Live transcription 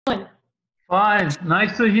doing? Fine.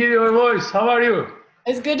 Nice to hear your voice. How are you?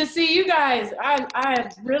 It's good to see you guys. I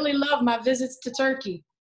really love my visits to Turkey.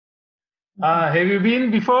 Have you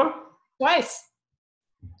been before? Twice.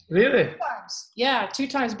 Really? 2 times. Yeah, 2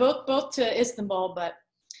 times, both to Istanbul. But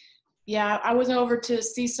yeah, I was over to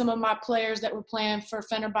see some of my players that were playing for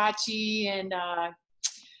Fenerbahce and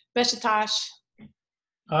Beşiktaş.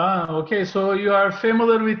 Okay. So you are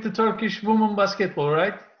familiar with the Turkish women basketball,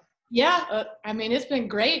 right? Yeah, I mean, it's been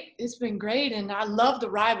great. It's been great, and I love the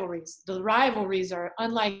rivalries. The rivalries are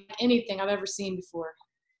unlike anything I've ever seen before.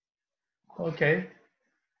 Okay.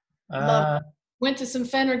 Love it. Went to some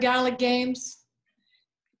Fener Gala games.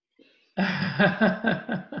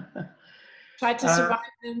 Tried to survive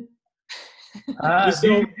them.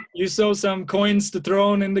 You saw some coins to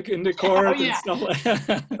throw in the court and stuff like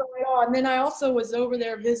that. And then I also was over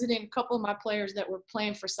there visiting a couple of my players that were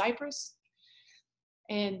playing for Cyprus.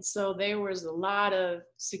 And so there was a lot of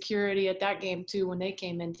security at that game too when they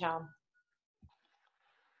came in town.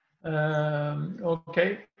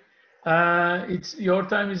 Okay. It's your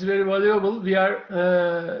time is very valuable. We are,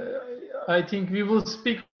 I think we will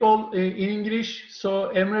speak all in English.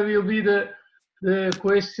 So Emre will be the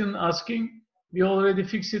question asking. We already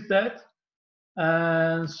fixed that.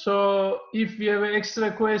 And so if we have an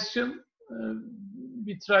extra question,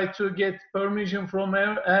 we try to get permission from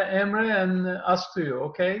Emre and ask to you,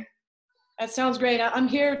 okay? That sounds great. I'm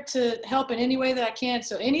here to help in any way that I can.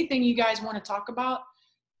 So anything you guys want to talk about,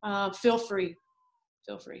 feel free.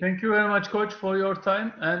 Feel free. Thank you very much, Coach, for your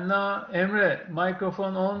time. And now, Emre,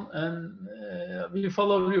 microphone on, and we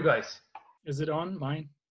follow you guys. Is it on? Mine?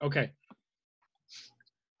 Okay.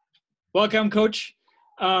 Welcome, Coach.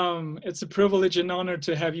 It's a privilege and honor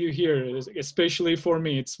to have you here, especially for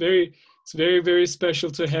me. It's very, very special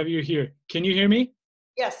to have you here. Can you hear me?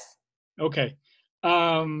 Yes. Okay.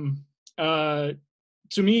 To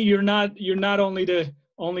me, you're not only the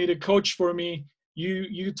coach for me.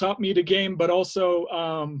 You taught me the game, but also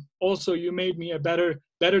you made me a better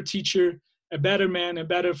teacher, a better man, a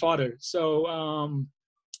better father. So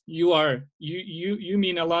you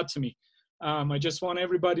mean a lot to me. I just want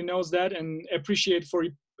everybody knows that and appreciate for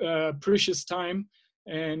precious time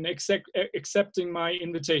and accepting my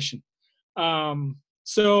invitation.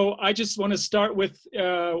 So I just want to start with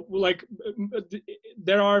there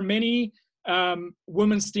are many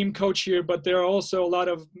women's team coach here, but there are also a lot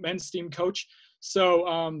of men's team coach.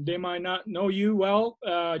 So they might not know you well.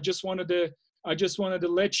 I just wanted to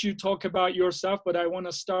let you talk about yourself, but I want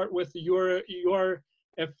to start with you are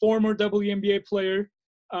a former WNBA player,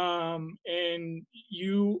 and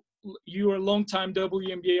you are a longtime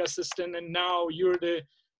WNBA assistant, and now you're the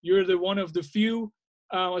one of the few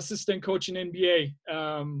assistant coach in NBA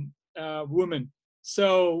women.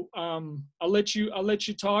 So I'll let you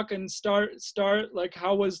talk and start like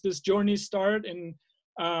how was this journey start, and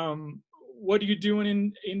what are you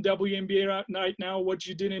doing in WNBA right now? What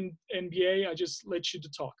you did in NBA? I just let you to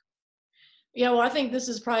talk. Yeah, well, I think this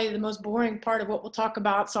is probably the most boring part of what we'll talk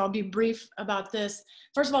about, so I'll be brief about this.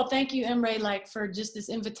 First of all, thank you, Emre, for just this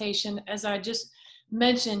invitation. As I just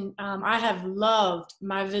mentioned, I have loved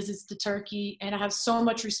my visits to Turkey, and I have so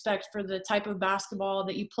much respect for the type of basketball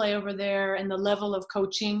that you play over there and the level of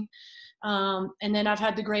coaching. And then I've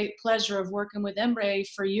had the great pleasure of working with Emre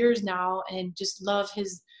for years now, and just love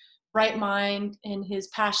his bright mind and his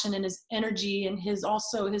passion and his energy and his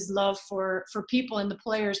love for people and the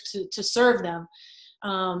players to serve them.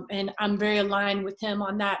 And I'm very aligned with him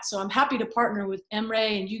on that. So I'm happy to partner with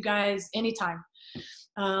Emre and you guys anytime.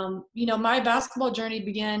 My basketball journey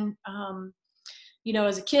began,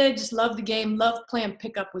 as a kid, just loved the game, loved playing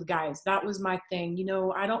pickup with guys. That was my thing.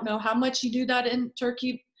 I don't know how much you do that in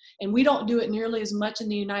Turkey, and we don't do it nearly as much in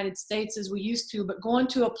the United States as we used to, but going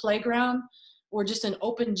to a playground or just an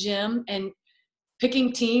open gym and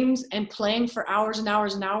picking teams and playing for hours and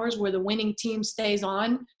hours and hours where the winning team stays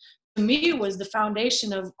on, to me was the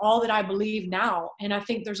foundation of all that I believe now. And I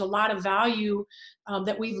think there's a lot of value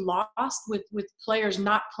that we've lost with players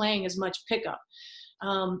not playing as much pickup.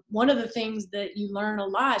 One of the things that you learn a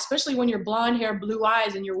lot, especially when you're blonde hair, blue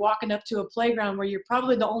eyes, and you're walking up to a playground where you're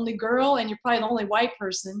probably the only girl and you're probably the only white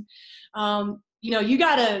person, you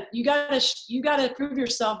gotta prove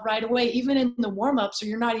yourself right away, even in the warm-ups, or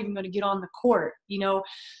you're not even going to get on the court.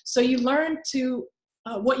 So you learn to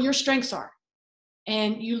what your strengths are,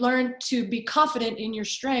 and you learn to be confident in your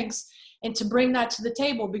strengths and to bring that to the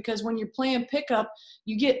table. Because when you're playing pickup,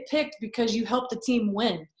 you get picked because you help the team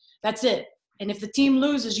win. That's it. And if the team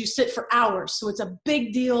loses, you sit for hours. So it's a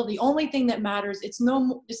big deal. The only thing that matters, it's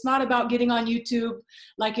not about getting on YouTube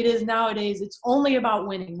like it is nowadays. It's only about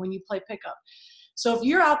winning when you play pickup. So if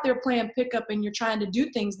you're out there playing pickup and you're trying to do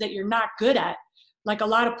things that you're not good at, like a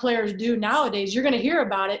lot of players do nowadays, you're going to hear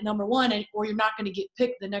about it, number one, or you're not going to get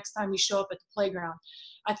picked the next time you show up at the playground.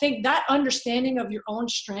 I think that understanding of your own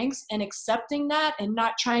strengths and accepting that and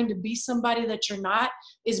not trying to be somebody that you're not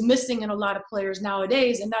is missing in a lot of players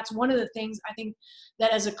nowadays. And that's one of the things I think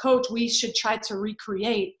that as a coach, we should try to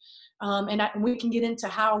recreate. And we can get into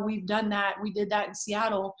how we've done that. We did that in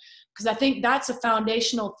Seattle, because I think that's a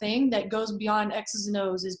foundational thing that goes beyond X's and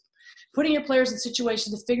O's, is putting your players in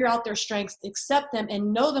situations to figure out their strengths, accept them,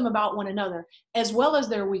 and know them about one another, as well as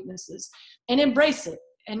their weaknesses, and embrace it,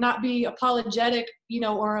 and not be apologetic,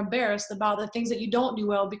 or embarrassed about the things that you don't do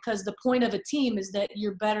well, because the point of a team is that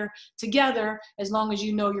you're better together as long as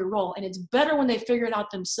you know your role. And it's better when they figure it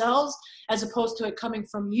out themselves, as opposed to it coming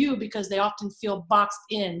from you, because they often feel boxed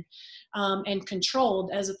in and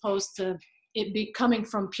controlled, as opposed to it be coming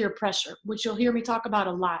from peer pressure, which you'll hear me talk about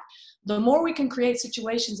a lot. The more we can create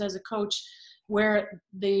situations as a coach where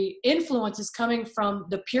the influence is coming from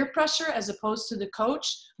the peer pressure as opposed to the coach,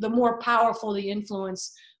 the more powerful the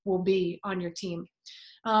influence will be on your team.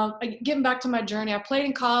 Getting back to my journey, I played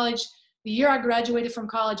in college. The year I graduated from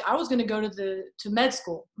college, I was going to go to med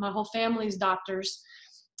school. My whole family is doctors,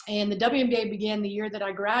 and the WNBA began the year that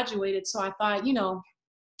I graduated. So I thought,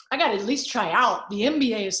 I got to at least try out. The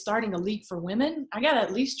NBA is starting a league for women. I got to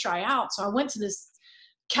at least try out. So I went to this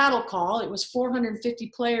cattle call. It was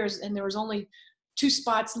 450 players, and there was only 2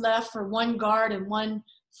 spots left for 1 guard and 1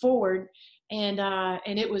 forward. And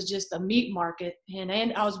it was just a meat market. And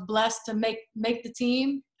I was blessed to make the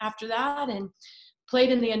team after that, and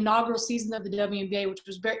played in the inaugural season of the WNBA, which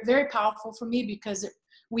was very, very powerful for me, because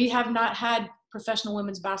we have not had professional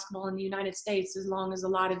women's basketball in the United States as long as a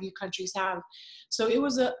lot of you countries have. So it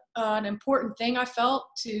was an important thing, I felt,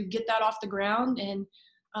 to get that off the ground, and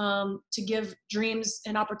to give dreams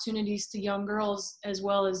and opportunities to young girls as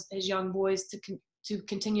well as young boys to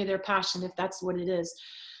continue their passion, if that's what it is.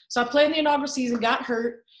 So I played in the inaugural season, got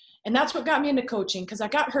hurt, and that's what got me into coaching, because I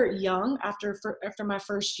got hurt young after my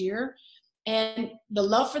first year. And the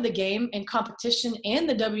love for the game and competition and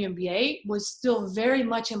the WNBA was still very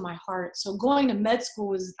much in my heart. So going to med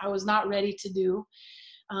school I was not ready to do.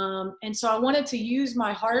 And so I wanted to use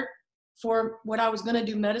my heart for what I was going to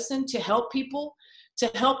do, medicine, to help people, to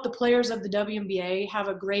help the players of the WNBA have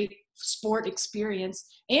a great sport experience,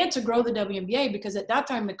 and to grow the WNBA, because at that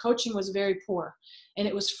time the coaching was very poor. And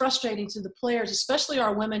it was frustrating to the players, especially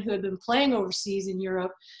our women who had been playing overseas in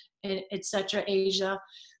Europe, and et cetera, Asia,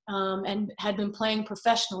 and had been playing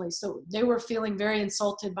professionally. So they were feeling very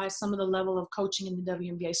insulted by some of the level of coaching in the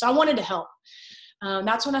WNBA. So I wanted to help.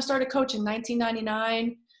 That's when I started coaching in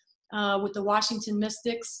 1999 with the Washington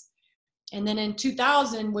Mystics. And then in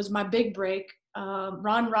 2000 was my big break.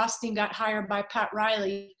 Ron Rothstein got hired by Pat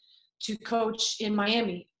Riley to coach in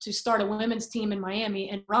Miami, to start a women's team in Miami.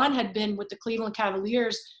 And Ron had been with the Cleveland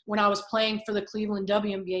Cavaliers when I was playing for the Cleveland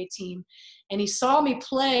WNBA team. And he saw me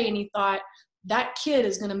play, and he thought, that kid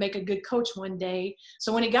is going to make a good coach one day.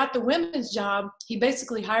 So when he got the women's job, he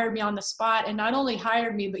basically hired me on the spot, and not only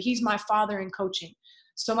hired me, but he's my father in coaching.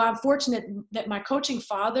 So I'm fortunate that my coaching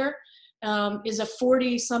father is a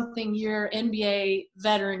 40-something year NBA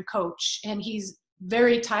veteran coach, and he's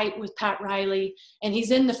very tight with Pat Riley, and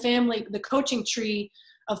he's in the coaching tree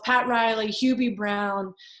of Pat Riley, Hubie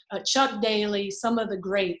Brown, Chuck Daly, some of the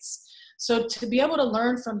greats. So to be able to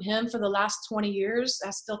learn from him for the last 20 years,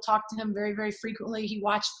 I still talk to him very, very frequently. He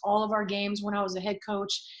watched all of our games when I was a head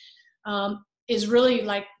coach, is really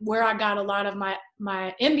like where I got a lot of my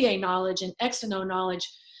NBA knowledge and X and O knowledge,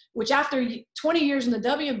 which after 20 years in the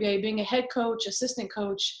WNBA, being a head coach, assistant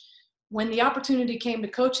coach, when the opportunity came to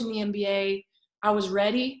coach in the NBA, I was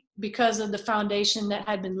ready because of the foundation that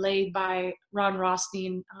had been laid by Ron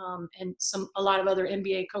Rothstein and a lot of other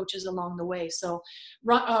NBA coaches along the way. So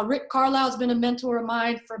Rick Carlisle's been a mentor of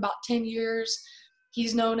mine for about 10 years.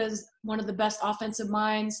 He's known as one of the best offensive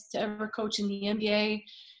minds to ever coach in the NBA.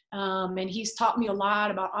 And he's taught me a lot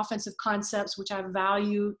about offensive concepts, which I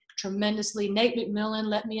value tremendously. Nate McMillan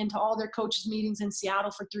let me into all their coaches' meetings in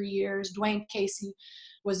Seattle for 3 years. Dwayne Casey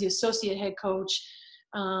was the associate head coach.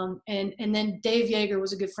 And then Dave Yeager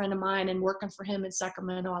was a good friend of mine, and working for him in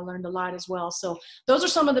Sacramento, I learned a lot as well. So those are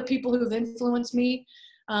some of the people who have influenced me.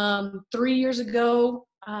 3 years ago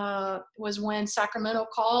was when Sacramento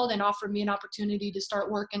called and offered me an opportunity to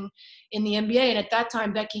start working in the NBA. And at that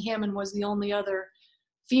time, Becky Hammon was the only other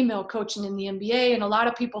female coaching in the NBA. And a lot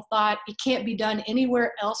of people thought it can't be done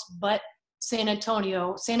anywhere else but San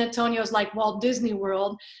Antonio. San Antonio is like Walt Disney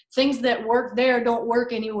World. Things that work there don't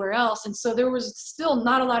work anywhere else. And so there was still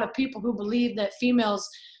not a lot of people who believed that females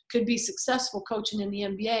could be successful coaching in the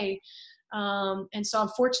NBA. And so I'm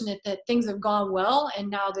fortunate that things have gone well, and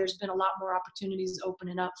now there's been a lot more opportunities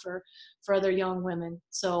opening up for other young women.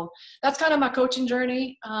 So that's kind of my coaching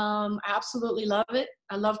journey. I absolutely love it.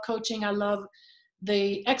 I love coaching. I love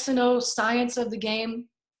the X and O science of the game.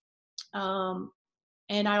 And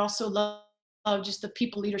I also love just the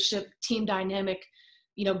people leadership, team dynamic,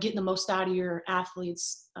 getting the most out of your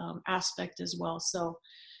athletes aspect as well. So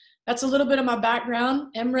that's a little bit of my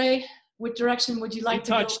background. Emre, what direction would you like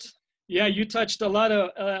to go? Yeah, you touched a lot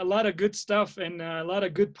of good stuff and a lot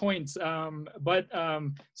of good points.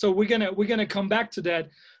 So we're gonna come back to that.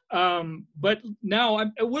 But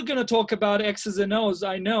now we're gonna talk about X's and O's.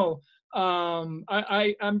 I know.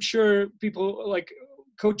 I'm sure people like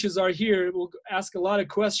coaches are here will ask a lot of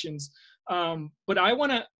questions. But I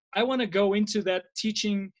wanna go into that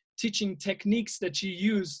teaching techniques that you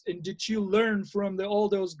use and that you learn from all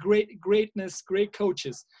those great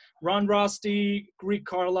coaches. Ron Rosty, Rick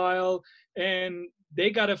Carlisle, and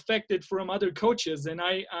they got affected from other coaches. And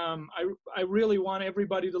I really want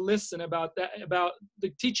everybody to listen about the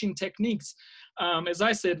teaching techniques. As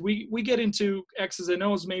I said, we get into X's and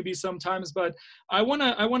O's maybe sometimes, but I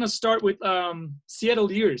wanna start with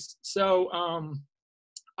Seattle years. So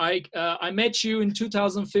I met you in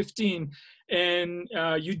 2015, and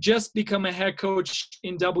you just become a head coach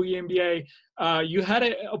in WNBA. You had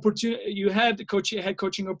head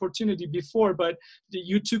coaching opportunity before, but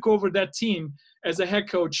you took over that team as a head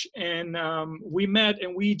coach, and we met,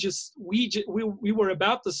 and we were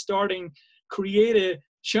about to create a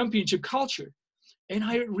championship culture. And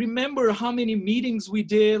I remember how many meetings we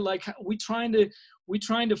did, like we trying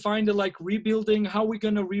to find like rebuilding, how we're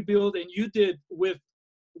gonna rebuild, and you did with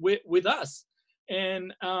us.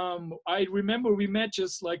 And I remember we met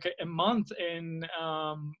just like a month, and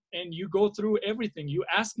you go through everything. You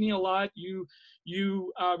ask me a lot. You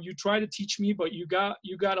try to teach me, but you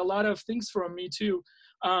got a lot of things from me too.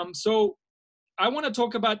 So I want to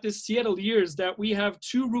talk about this Seattle years that we have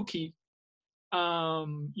two rookie.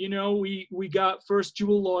 We got first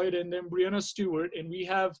Jewel Lloyd and then Brianna Stewart, and we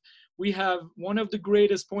have one of the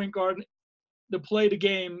greatest point guard to play the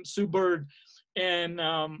game, Sue Bird. And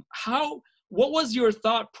what was your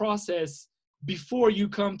thought process before you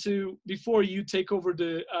take over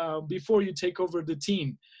the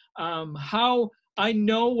team? How I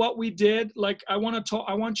know what we did. Like I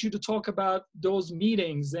want you to talk about those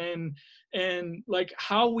meetings and like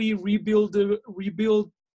how we rebuild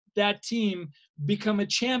that team, become a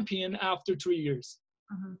champion after 3 years.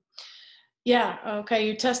 Mm-hmm. Yeah. Okay.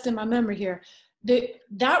 You're testing my memory here.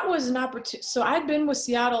 That was an opportunity. So I'd been with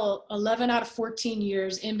Seattle 11 out of 14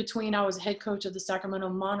 years. In between, I was head coach of the Sacramento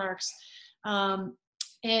Monarchs. And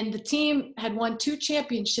the team had won 2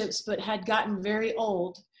 championships, but had gotten very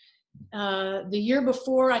old. The year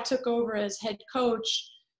before I took over as head coach,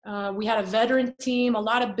 we had a veteran team, a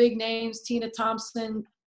lot of big names, Tina Thompson,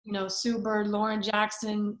 Sue Bird, Lauren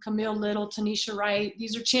Jackson, Camille Little, Tanisha Wright.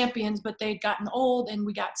 These are champions, but they'd gotten old and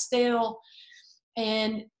we got stale.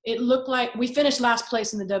 And it looked like we finished last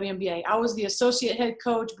place in the WNBA. I was the associate head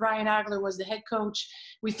coach. Brian Agler was the head coach.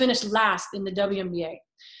 We finished last in the WNBA.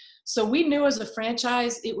 So we knew as a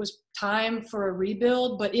franchise it was time for a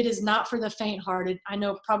rebuild, but it is not for the faint-hearted. I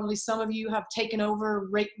know probably some of you have taken over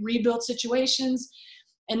rebuild situations,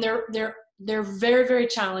 and they're very, very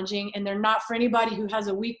challenging, and they're not for anybody who has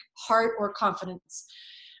a weak heart or confidence.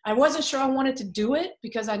 I wasn't sure I wanted to do it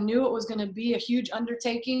because I knew it was going to be a huge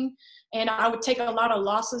undertaking, and I would take a lot of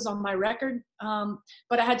losses on my record.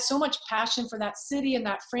 But I had so much passion for that city and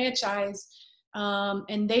that franchise,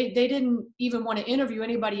 and they didn't even want to interview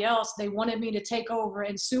anybody else. They wanted me to take over,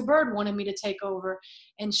 and Sue Bird wanted me to take over.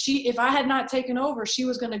 And if I had not taken over, she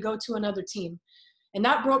was going to go to another team. And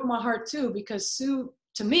that broke my heart too, because Sue,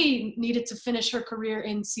 to me, needed to finish her career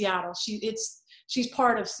in Seattle. She's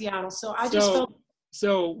part of Seattle. So I just felt.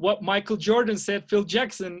 So what Michael Jordan said, Phil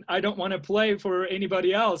Jackson, I don't want to play for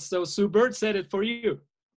anybody else. So Sue Bird said it for you.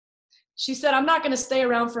 She said, I'm not going to stay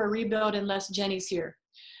around for a rebuild unless Jenny's here.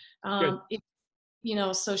 So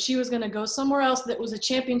she was going to go somewhere else that was a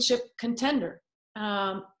championship contender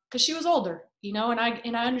because she was older, and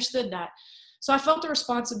I understood that. So I felt the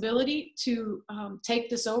responsibility to take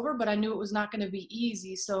this over, but I knew it was not going to be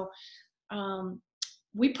easy. So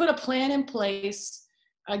we put a plan in place.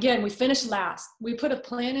 Again, we finished last. We put a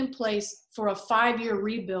plan in place for a 5-year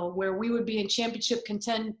rebuild where we would be in championship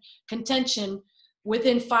contention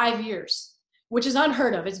within 5 years, which is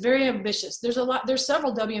unheard of. It's very ambitious. There's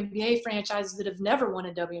several WNBA franchises that have never won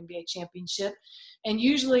a WNBA championship. And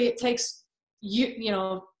usually it takes,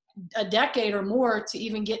 a decade or more to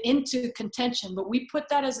even get into contention. But we put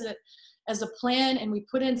that as a plan, and we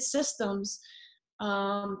put in systems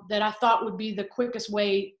that I thought would be the quickest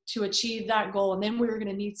way to achieve that goal. And then we were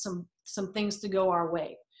going to need some things to go our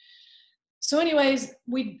way. So anyways,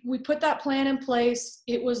 we put that plan in place.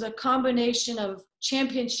 It was a combination of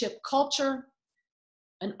championship culture,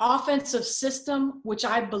 an offensive system, which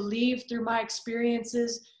I believe through my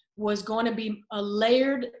experiences was going to be a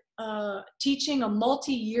layered teaching, a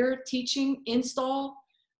multi-year teaching install,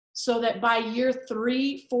 so that by year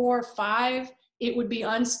 3, 4, 5, it would be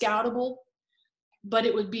unscoutable, but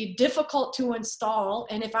it would be difficult to install.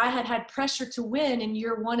 And if I had pressure to win in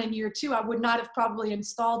year 1 and year 2, I would not have probably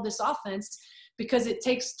installed this offense, because it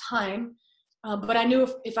takes time. But I knew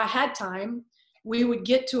if I had time, we would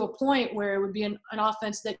get to a point where it would be an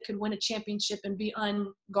offense that could win a championship and be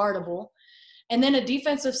unguardable. And then a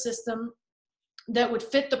defensive system that would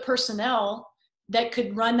fit the personnel that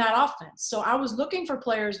could run that offense. So I was looking for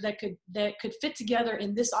players that could fit together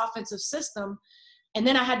in this offensive system. And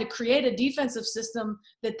then I had to create a defensive system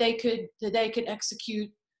that they could execute,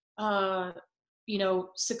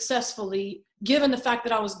 successfully, given the fact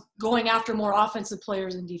that I was going after more offensive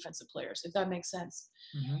players than defensive players, if that makes sense.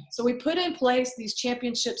 Mm-hmm. So we put in place these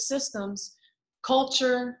championship systems,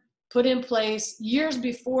 culture, put in place years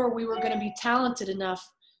before we were going to be talented enough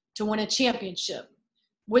to win a championship,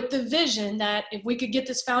 with the vision that if we could get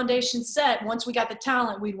this foundation set, once we got the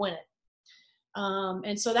talent, we'd win it.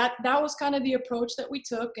 And so that was kind of the approach that we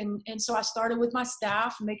took. And so I started with my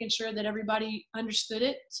staff, making sure that everybody understood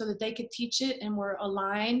it so that they could teach it and were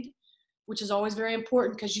aligned, which is always very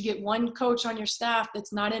important, because you get one coach on your staff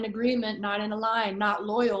that's not in agreement, not in a line, not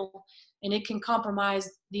loyal, and it can compromise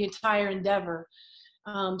the entire endeavor.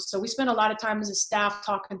 So we spent a lot of time as a staff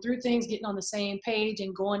talking through things, getting on the same page,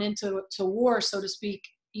 and going into war, so to speak,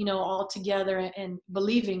 all together, and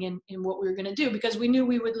believing in what we were going to do, because we knew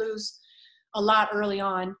we would lose a lot early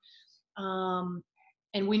on.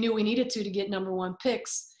 And we knew we needed to get number 1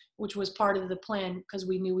 picks, which was part of the plan, because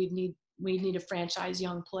we knew we'd need a franchise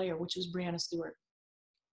young player, which was Brianna Stewart.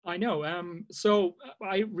 I know. So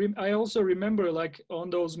I also remember, like, on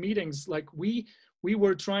those meetings, like we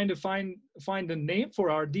were trying to find a name for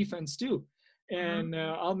our defense too. And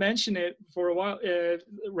I'll mention it for a while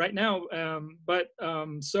right now.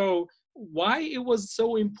 So why it was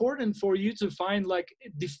so important for you to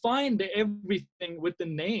define everything with the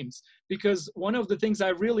names? Because one of the things I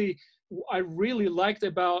really liked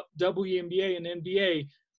about WNBA and NBA,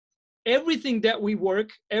 everything that we work,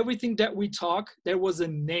 everything that we talk, there was a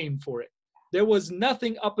name for it. There was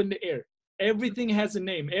nothing up in the air. Everything has a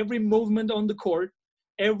name. Every movement on the court,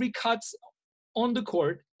 every cuts on the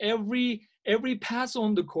court, every pass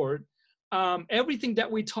on the court, everything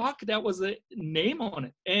that we talk, that was a name on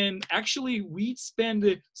it. And actually, we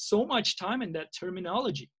spend so much time in that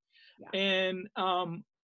terminology. Yeah. And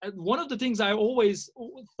one of the things I always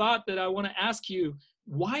thought that I want to ask you,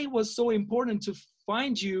 why it was so important to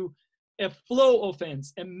find you a flow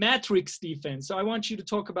offense, a matrix defense. So I want you to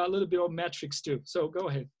talk about a little bit of matrix too. So go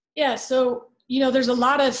ahead. Yeah. So, there's a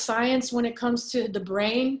lot of science when it comes to the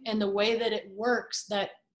brain and the way that it works,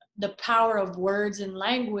 that the power of words and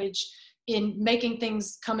language in making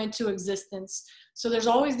things come into existence. So there's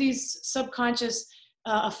always these subconscious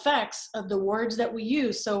effects of the words that we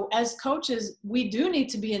use. So as coaches, we do need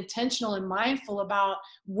to be intentional and mindful about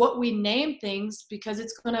what we name things, because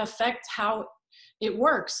it's going to affect how it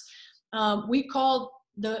works. We called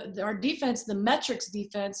our defense the metrics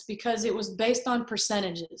defense because it was based on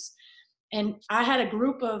percentages. And I had a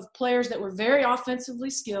group of players that were very offensively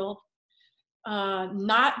skilled,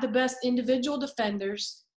 not the best individual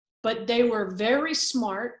defenders, but they were very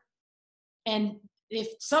smart. And if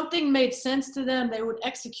something made sense to them, they would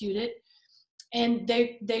execute it, and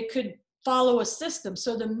they could follow a system.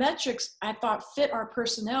 So the metrics, I thought, fit our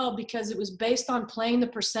personnel because it was based on playing the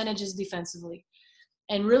percentages defensively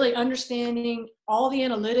and really understanding all the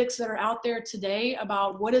analytics that are out there today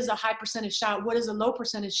about what is a high percentage shot, what is a low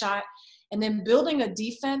percentage shot, and then building a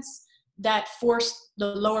defense that forced the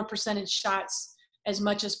lower percentage shots as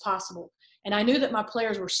much as possible. And I knew that my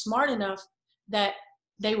players were smart enough that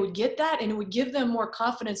they would get that, and it would give them more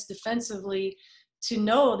confidence defensively to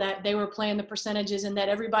know that they were playing the percentages and that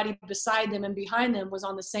everybody beside them and behind them was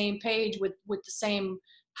on the same page with the same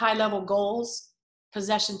high level goals,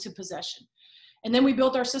 possession to possession. And then we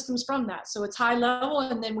built our systems from that. So it's high level,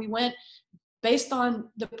 and then we went based on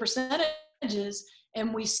the percentages,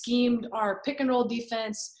 and we schemed our pick and roll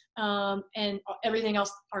defense, and everything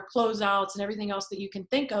else, our closeouts and everything else that you can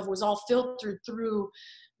think of was all filtered through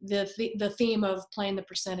the theme of playing the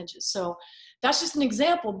percentages. So that's just an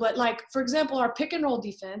example. But like, for example, our pick and roll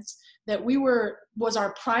defense that was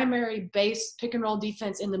our primary base pick and roll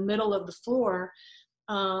defense in the middle of the floor,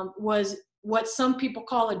 was what some people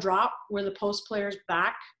call a drop, where the post player's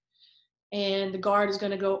back and the guard is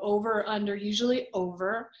going to go over or under, usually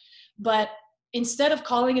over. But instead of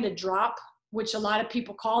calling it a drop, which a lot of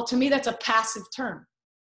people call, to me, that's a passive term.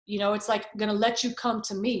 You know, it's like going to let you come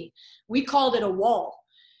to me. We called it a wall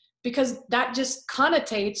because that just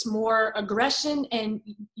connotates more aggression, and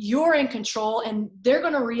you're in control and they're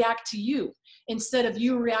going to react to you instead of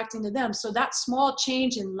you reacting to them. So that small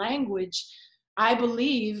change in language, I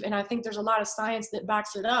believe, and I think there's a lot of science that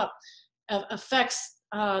backs it up, affects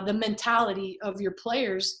the mentality of your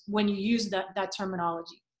players when you use that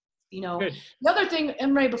terminology. You know, Good. The other thing,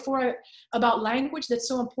 Emre, about language that's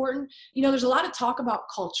so important, you know, there's a lot of talk about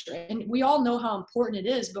culture, and we all know how important it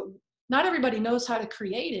is, but not everybody knows how to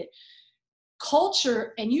create it.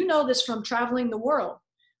 Culture, and you know this from traveling the world,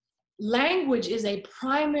 language is a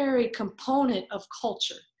primary component of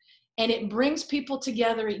culture, and it brings people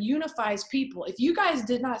together. It unifies people. If you guys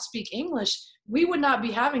did not speak English, we would not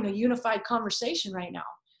be having a unified conversation right now.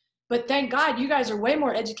 But thank God you guys are way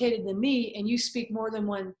more educated than me, and you speak more than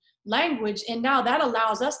one language. And now that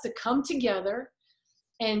allows us to come together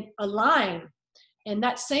and align. And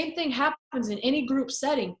that same thing happens in any group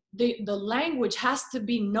setting. The language has to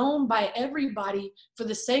be known by everybody for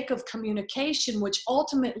the sake of communication, which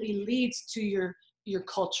ultimately leads to your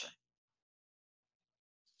culture.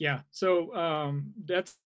 Yeah. So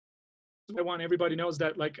that's, I want everybody knows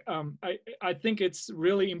that, like, I think it's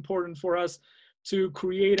really important for us to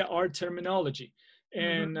create our terminology.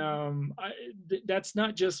 And that's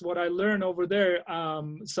not just what I learned over there.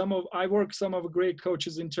 I work some of great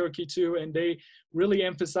coaches in Turkey too, and they really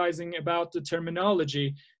emphasizing about the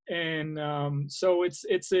terminology. And so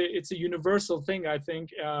it's a universal thing, I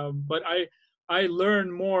think. But I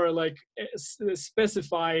learned more like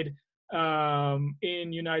specified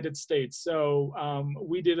in United States. So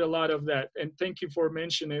we did a lot of that, and thank you for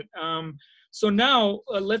mentioning it. So now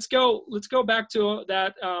let's go back to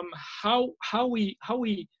that. How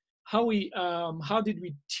did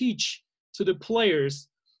we teach to the players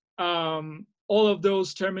all of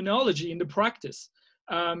those terminology in the practice?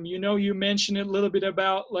 You know, you mentioned a little bit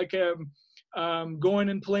about like going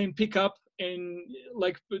and playing pickup, and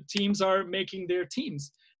like teams are making their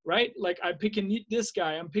teams, right? Like I'm picking this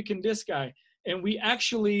guy, I'm picking this guy, and we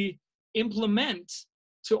actually implement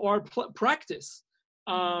to our practice.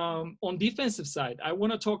 On defensive side, I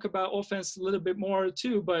want to talk about offense a little bit more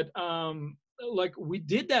too, but like we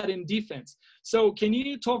did that in defense. So can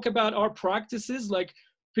you talk about our practices, like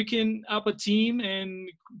picking up a team and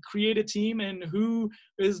create a team, and who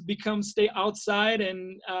is stay outside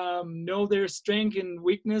and know their strength and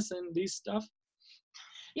weakness and these stuff?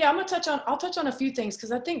 Yeah, I'll touch on a few things,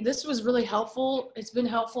 because I think this was really helpful. It's been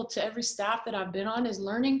helpful to every staff that I've been on, is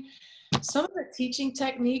learning some of the teaching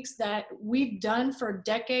techniques that we've done for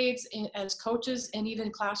decades as coaches and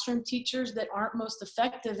even classroom teachers that aren't most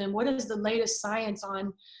effective, and what is the latest science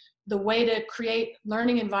on the way to create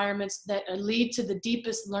learning environments that lead to the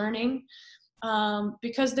deepest learning,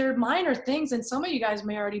 because they're minor things, and some of you guys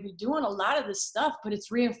may already be doing a lot of this stuff, but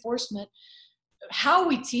it's reinforcement. How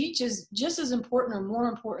we teach is just as important or more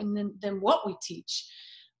important than what we teach.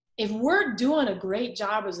 If we're doing a great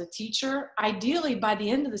job as a teacher, ideally by the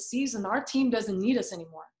end of the season, our team doesn't need us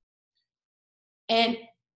anymore. And,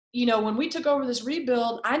 you know, when we took over this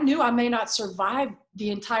rebuild, I knew I may not survive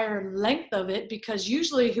the entire length of it, because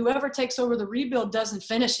usually whoever takes over the rebuild doesn't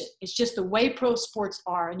finish it. It's just the way pro sports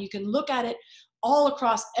are. And you can look at it all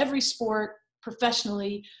across every sport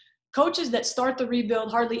professionally. Coaches that start the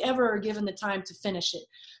rebuild hardly ever are given the time to finish it.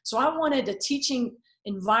 So I wanted a teaching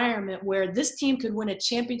environment where this team could win a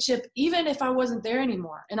championship even if I wasn't there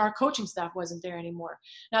anymore and our coaching staff wasn't there anymore.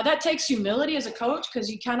 Now that takes humility as a coach, because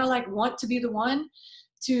you kind of like want to be the one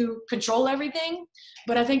to control everything.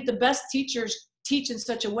 But I think the best teachers teach in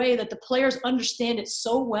such a way that the players understand it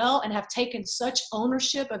so well and have taken such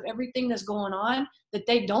ownership of everything that's going on that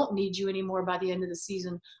they don't need you anymore by the end of the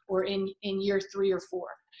season or in year 3 or 4.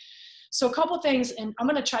 So a couple things, and I'm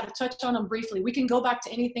going to try to touch on them briefly. We can go back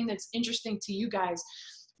to anything that's interesting to you guys.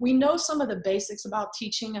 We know some of the basics about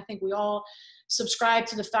teaching. I think we all subscribe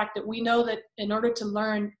to the fact that we know that in order to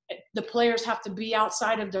learn, the players have to be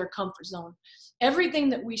outside of their comfort zone. Everything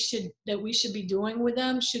that we should be doing with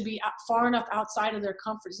them should be far enough outside of their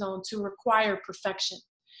comfort zone to require perfection.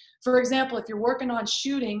 For example, if you're working on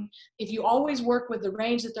shooting, if you always work with the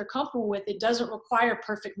range that they're comfortable with, it doesn't require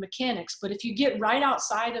perfect mechanics. But if you get right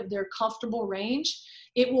outside of their comfortable range,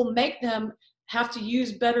 it will make them have to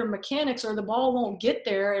use better mechanics, or the ball won't get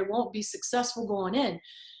there. It won't be successful going in.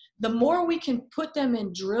 The more we can put them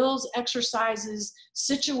in drills, exercises,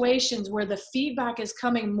 situations where the feedback is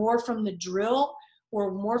coming more from the drill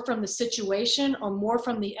or more from the situation or more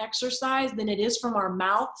from the exercise than it is from our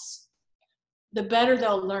mouths, the better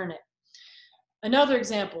they'll learn it. Another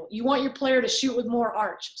example, you want your player to shoot with more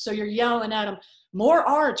arch. So you're yelling at them, more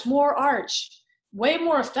arch, more arch. Way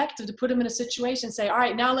more effective to put them in a situation, say, all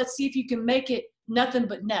right, now let's see if you can make it nothing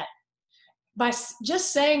but net. By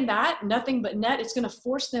just saying that, nothing but net, it's going to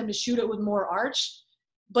force them to shoot it with more arch,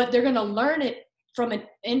 but they're going to learn it from an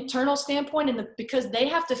internal standpoint, and because they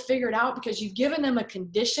have to figure it out, because you've given them a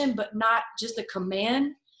condition but not just a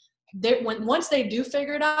command. Once they do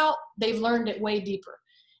figure it out, they've learned it way deeper.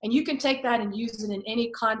 And you can take that and use it in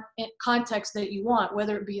any context that you want,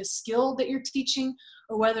 whether it be a skill that you're teaching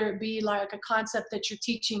or whether it be like a concept that you're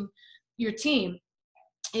teaching your team.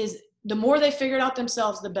 Is the more they figure it out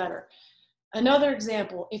themselves, the better. Another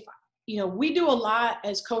example, if we do a lot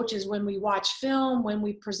as coaches when we watch film, when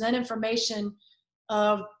we present information,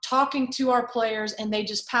 of talking to our players and they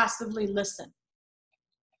just passively listen.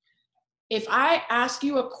 If I ask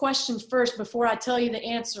you a question first before I tell you the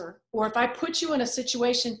answer, or if I put you in a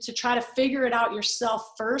situation to try to figure it out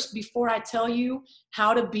yourself first before I tell you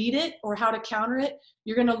how to beat it or how to counter it,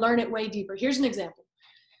 you're going to learn it way deeper. Here's an example.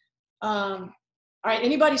 All right,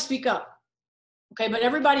 anybody speak up. Okay, but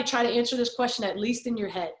everybody try to answer this question at least in your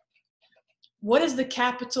head. What is the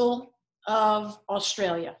capital of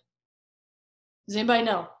Australia? Does anybody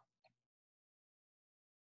know?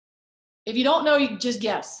 If you don't know, you just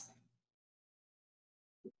guess.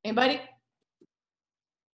 Anybody?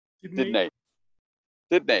 Sydney.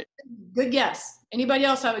 Good guess. Anybody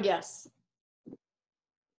else have a guess?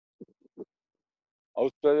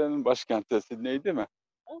 Avustralya'nın başkenti Sydney değil mi?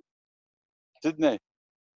 Sydney.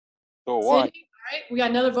 So Sydney? why? All right, we got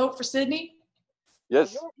another vote for Sydney.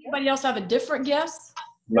 Yes. Anybody else have a different guess?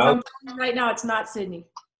 No. I'm telling you right now, it's not Sydney.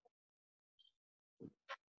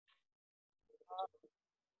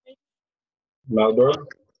 Melbourne.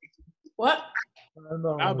 What?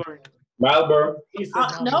 Melbourne. Melbourne.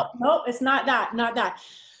 No, it's not that. Not that.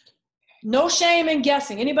 No shame in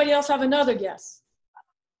guessing. Anybody else have another guess?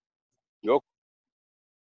 Yok.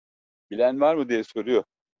 Bilen var mı diye soruyor.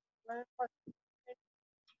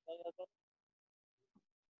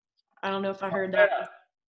 I don't know if I heard that.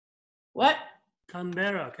 What?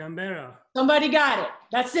 Canberra. Somebody got it.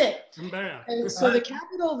 That's it. Canberra. And so the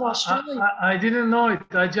capital of Australia. I didn't know it.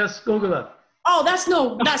 I just Googled it. Oh, that's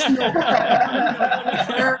no.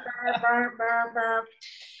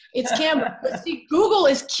 It's Canberra. But see, Google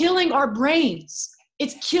is killing our brains.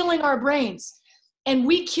 It's killing our brains. And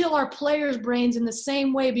we kill our players' brains in the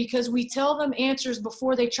same way because we tell them answers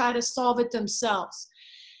before they try to solve it themselves.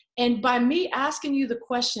 And by me asking you the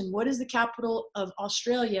question, what is the capital of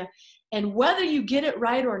Australia? And whether you get it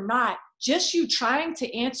right or not, just you trying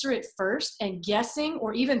to answer it first and guessing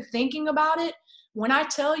or even thinking about it, when I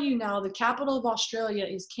tell you now the capital of Australia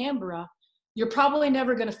is Canberra, you're probably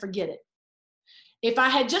never going to forget it. If I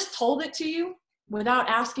had just told it to you without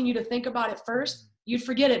asking you to think about it first, you'd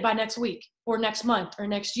forget it by next week or next month or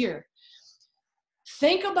next year.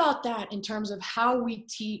 Think about that in terms of how we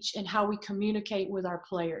teach and how we communicate with our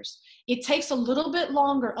players. It takes a little bit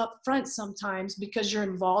longer up front sometimes because you're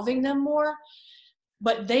involving them more,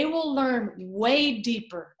 but they will learn way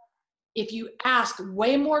deeper if you ask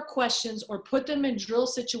way more questions or put them in drill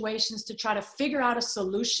situations to try to figure out a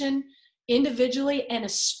solution individually and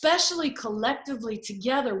especially collectively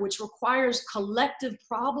together, which requires collective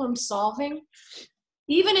problem solving.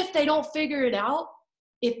 Even if they don't figure it out,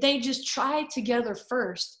 if they just try together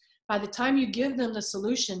first, by the time you give them the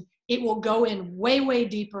solution, it will go in way, way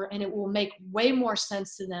deeper and it will make way more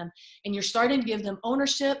sense to them. And you're starting to give them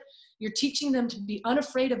ownership. You're teaching them to be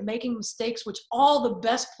unafraid of making mistakes, which all the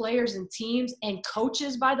best players and teams and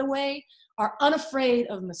coaches, by the way, are unafraid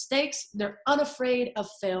of mistakes. They're unafraid of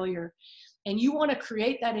failure. And you want to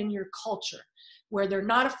create that in your culture where they're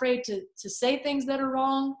not afraid to say things that are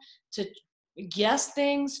wrong, to guess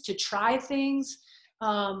things, to try things.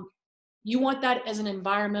 You want that as an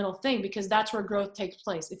environmental thing because that's where growth takes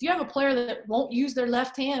place. If you have a player that won't use their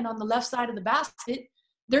left hand on the left side of the basket,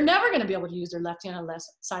 they're never going to be able to use their left hand on the left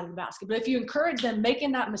side of the basket. But if you encourage them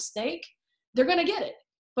making that mistake, they're going to get it.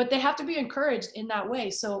 But they have to be encouraged in that way.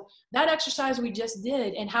 So that exercise we just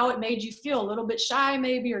did and how it made you feel a little bit shy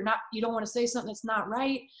maybe or not, you don't want to say something that's not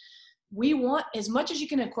right. We want, as much as you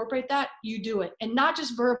can incorporate that, you do it. And not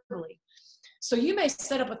just verbally. So you may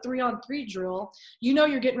set up a 3-on-3 drill. You know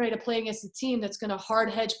you're getting ready to play against a team that's going to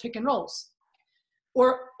hard hedge pick and rolls.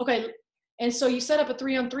 And so you set up a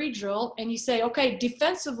 3-on-3 drill and you say, okay,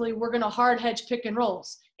 defensively, we're going to hard hedge pick and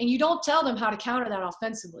rolls. And you don't tell them how to counter that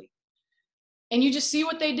offensively. and you just see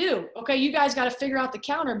what they do. Okay, you guys got to figure out the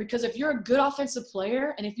counter, because if you're a good offensive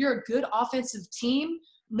player and if you're a good offensive team,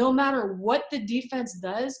 no matter what the defense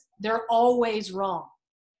does, they're always wrong.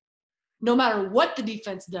 No matter what the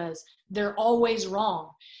defense does, they're always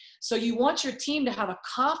wrong. So you want your team to have a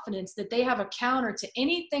confidence that they have a counter to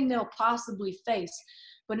anything they'll possibly face.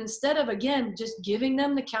 But instead of, again, just giving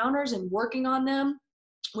them the counters and working on them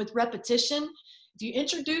with repetition, if you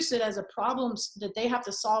introduce it as a problem that they have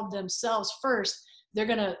to solve themselves first, they're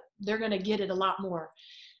gonna get it a lot more.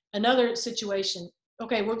 Another situation,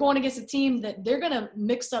 okay, we're going against a team that they're gonna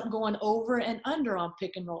mix up going over and under on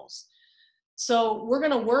pick and rolls. So we're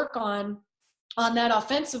gonna work on that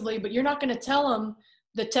offensively, but you're not gonna tell them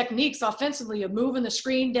the techniques offensively of moving the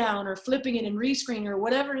screen down or flipping it and rescreen or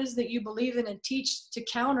whatever it is that you believe in and teach to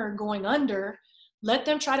counter going under. Let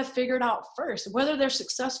them try to figure it out first. Whether they're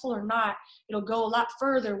successful or not, it'll go a lot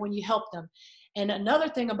further when you help them. And another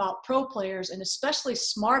thing about pro players, and especially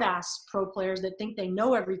smart-ass pro players that think they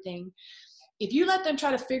know everything, if you let them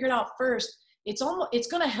try to figure it out first, it's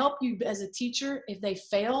going to help you as a teacher if they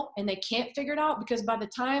fail and they can't figure it out, because by the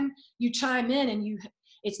time you chime in and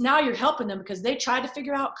it's now you're helping them because they tried to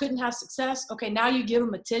figure out, couldn't have success. Okay, now you give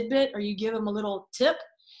them a tidbit or you give them a little tip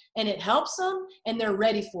and it helps them and they're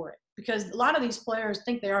ready for it, because a lot of these players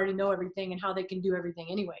think they already know everything and how they can do everything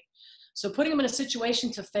anyway. So putting them in a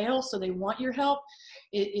situation to fail so they want your help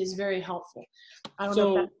is very helpful. I don't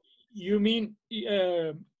know if that... you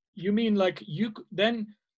mean like you then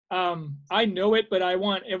I know it, but I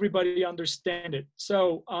want everybody to understand it.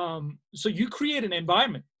 So so you create an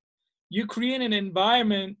environment. You create an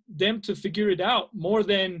environment them to figure it out more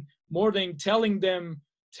than telling them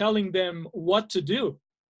what to do.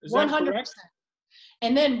 Is 100%. That correct?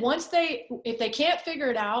 And then if they can't figure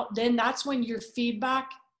it out, then that's when your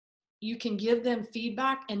feedback, you can give them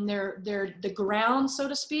feedback, and the ground, so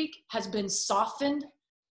to speak, has been softened.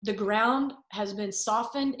 The ground has been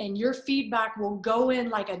softened, and your feedback will go in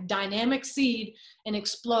like a dynamic seed and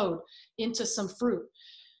explode into some fruit.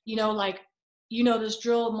 This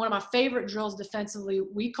drill, one of my favorite drills defensively,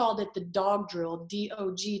 we called it the dog drill,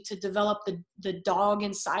 D-O-G, to develop the dog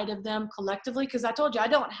inside of them collectively. Because I told you,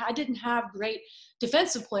 I didn't have great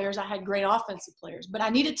defensive players. I had great offensive players, but I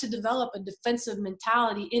needed to develop a defensive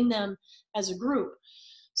mentality in them as a group.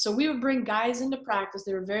 So we would bring guys into practice.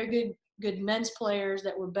 They were very good men's players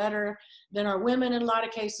that were better than our women in a lot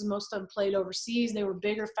of cases. Most of them played overseas. They were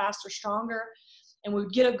bigger, faster, stronger. And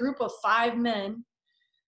we'd get a group of 5 men.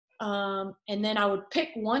 And then I would pick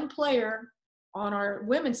one player on our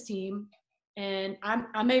women's team, and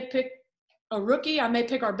I may pick a rookie, I may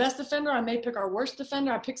pick our best defender, I may pick our worst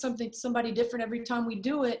defender. I pick somebody different every time we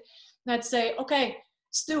do it. And I'd say, okay,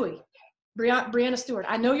 Stewie, Brianna Stewart,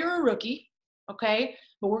 I know you're a rookie, okay,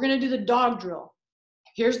 but we're going to do the dog drill.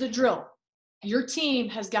 Here's the drill. Your team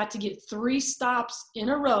has got to get 3 stops in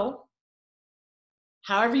a row.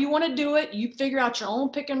 However you want to do it, you figure out your own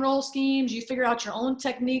pick and roll schemes, you figure out your own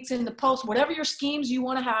techniques in the post, whatever your schemes you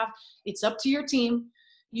want to have, it's up to your team.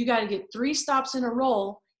 You got to get 3 stops in a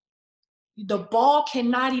row. The ball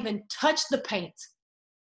cannot even touch the paint,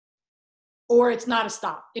 or it's not a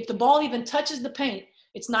stop. If the ball even touches the paint,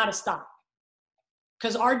 it's not a stop,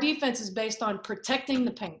 because our defense is based on protecting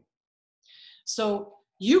the paint. So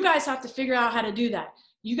you guys have to figure out how to do that.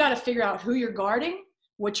 You got to figure out who you're guarding,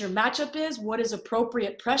 what your matchup is, what is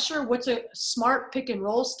appropriate pressure, what's a smart pick and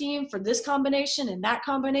roll scheme for this combination and that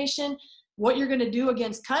combination, what you're going to do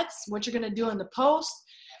against cuts, what you're going to do in the post.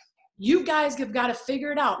 You guys have got to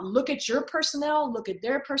figure it out. Look at your personnel, look at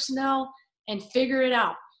their personnel, and figure it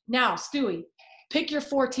out. Now, Stewie, pick your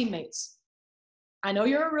 4 teammates. I know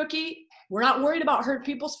you're a rookie. We're not worried about hurt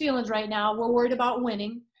people's feelings right now. We're worried about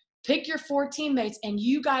winning. Pick your 4 teammates, and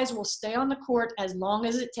you guys will stay on the court as long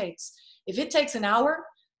as it takes. If it takes an hour,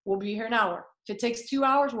 we'll be here an hour. If it takes 2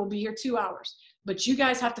 hours, we'll be here 2 hours. But you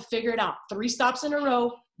guys have to figure it out. 3 stops in a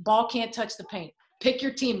row, ball can't touch the paint. Pick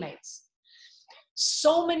your teammates.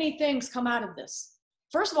 So many things come out of this.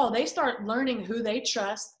 First of all, they start learning who they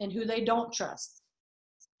trust and who they don't trust.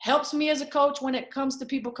 Helps me as a coach when it comes to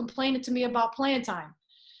people complaining to me about playing time.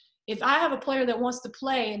 If I have a player that wants to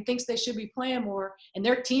play and thinks they should be playing more and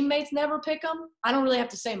their teammates never pick them, I don't really have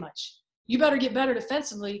to say much. You better get better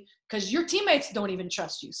defensively, because your teammates don't even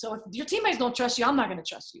trust you. So if your teammates don't trust you, I'm not going to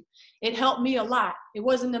trust you. It helped me a lot. It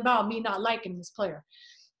wasn't about me not liking this player.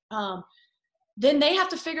 Then they have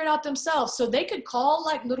to figure it out themselves. So they could call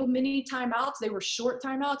like little mini timeouts. They were short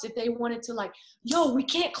timeouts if they wanted to, like, yo, we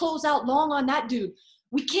can't close out long on that dude.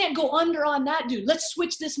 We can't go under on that dude. Let's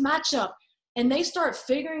switch this matchup. And they start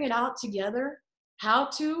figuring it out together, how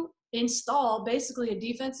to install basically a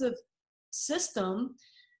defensive system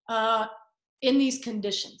in these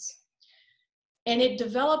conditions. And it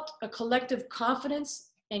developed a collective confidence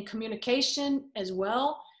and communication as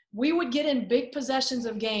well. We would get in big possessions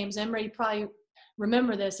of games. Emre, you probably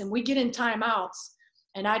remember this. And we get in timeouts.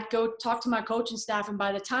 And I'd go talk to my coaching staff. And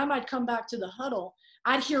by the time I'd come back to the huddle,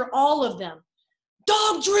 I'd hear all of them,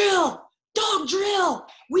 dog drill, dog drill.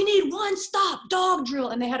 We need one stop, dog drill.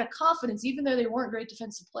 And they had a confidence, even though they weren't great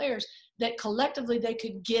defensive players, that collectively they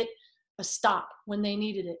could get a stop when they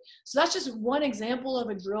needed it. So that's just one example of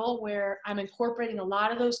a drill where I'm incorporating a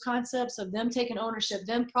lot of those concepts of them taking ownership,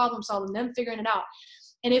 them problem solving, them figuring it out.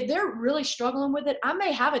 And if they're really struggling with it, I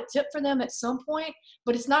may have a tip for them at some point,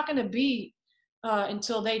 but it's not going to be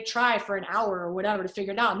until they try for an hour or whatever to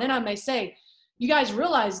figure it out. And then I may say, you guys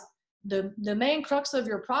realize the main crux of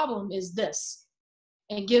your problem is this,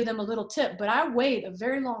 and give them a little tip. But I wait a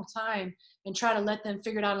very long time and try to let them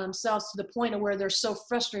figure it out themselves to the point of where they're so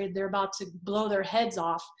frustrated they're about to blow their heads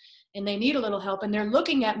off and they need a little help and they're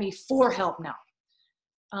looking at me for help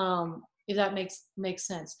now, if that makes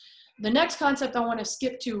sense. The next concept I want to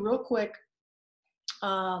skip to real quick,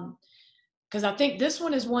 because I think this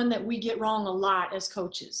one is one that we get wrong a lot as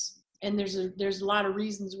coaches, and there's a lot of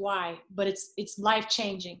reasons why, but it's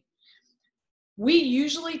life-changing. We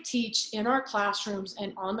usually teach in our classrooms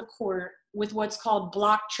and on the court with what's called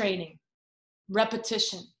block training,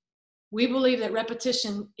 repetition. We believe that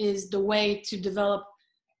repetition is the way to develop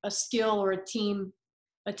a skill or a team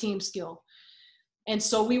skill. And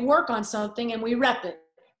so we work on something and we rep it.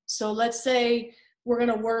 So let's say we're going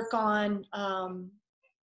to work on,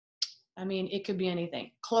 it could be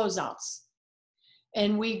anything, closeouts.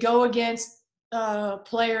 And we go against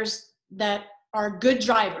players that are good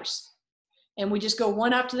drivers. And we just go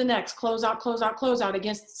one after the next, close out, close out, close out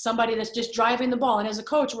against somebody that's just driving the ball. And as a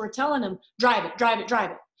coach, we're telling them, drive it, drive it,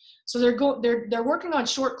 drive it. So they're working on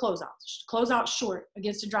short closeouts, close out short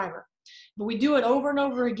against a driver. But we do it over and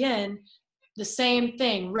over again, the same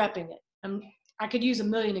thing, repping it. I could use a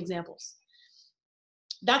million examples.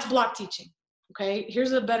 That's block teaching, okay?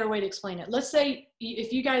 Here's a better way to explain it. Let's say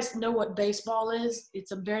if you guys know what baseball is,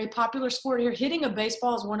 it's a very popular sport here. Hitting a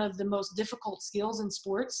baseball is one of the most difficult skills in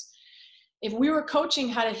sports. If we were coaching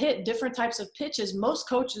how to hit different types of pitches, most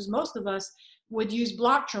coaches, most of us would use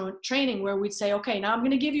block training where we'd say, okay, now I'm going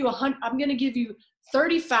to give you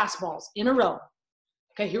 30 fastballs in a row.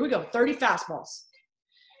 Okay, here we go, 30 fastballs.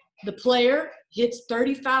 The player hits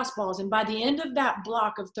 30 fastballs, and by the end of that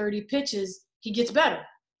block of 30 pitches, he gets better.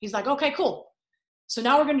 He's like, okay, cool. So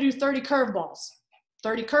now we're going to do 30 curveballs.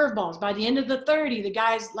 30 curveballs. By the end of the 30, the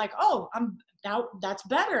guy's like, oh, now that's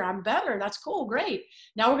better. I'm better. That's cool. Great.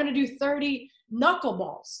 Now we're going to do 30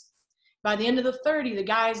 knuckleballs. By the end of the 30, the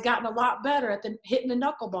guy's gotten a lot better at hitting the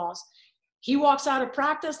knuckleballs. He walks out of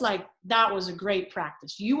practice like, that was a great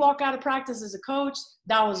practice. You walk out of practice as a coach,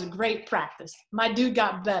 that was a great practice. My dude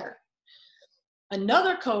got better.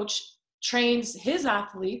 Another coach trains his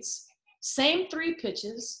athletes, same 3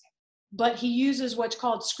 pitches, but he uses what's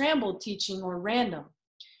called scrambled teaching or random.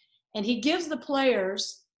 And he gives the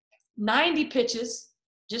players 90 pitches,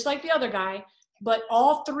 just like the other guy, but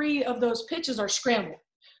all 3 of those pitches are scrambled.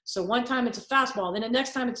 So one time it's a fastball, then the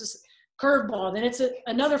next time it's a curveball, then it's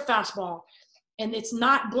another fastball. And it's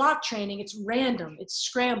not block training, it's random, it's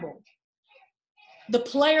scrambled. The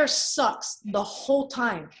player sucks the whole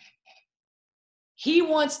time. He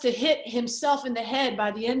wants to hit himself in the head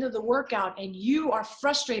by the end of the workout, and you are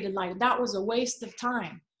frustrated like that was a waste of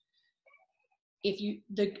time.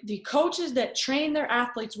 The coaches that train their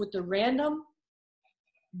athletes with the random,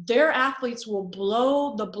 their athletes will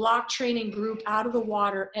blow the block training group out of the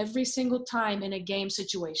water every single time in a game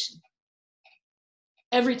situation.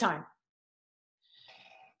 Every time.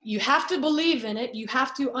 You have to believe in it. You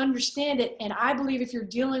have to understand it. And I believe if you're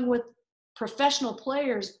dealing with professional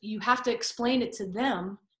players, you have to explain it to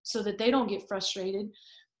them so that they don't get frustrated.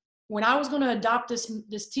 When I was going to adopt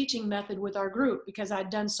this teaching method with our group, because I'd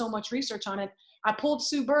done so much research on it, I pulled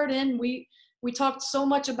Sue Bird in. We talked so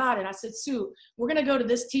much about it. I said, Sue, we're going to go to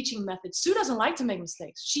this teaching method. Sue doesn't like to make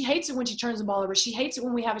mistakes. She hates it when she turns the ball over. She hates it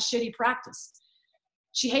when we have a shitty practice.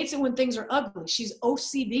 She hates it when things are ugly. She's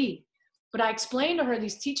OCD. But I explained to her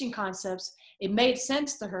these teaching concepts. It made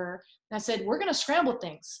sense to her. And I said, we're going to scramble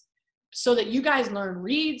things so that you guys learn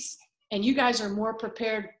reads and you guys are more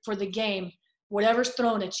prepared for the game, whatever's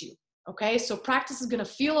thrown at you. Okay, so practice is going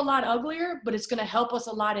to feel a lot uglier, but it's going to help us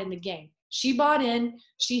a lot in the game. She bought in.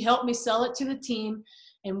 She helped me sell it to the team,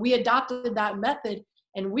 and we adopted that method.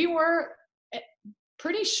 And we were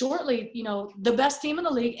pretty shortly, the best team in the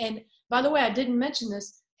league. And by the way, I didn't mention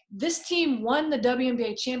this. This team won the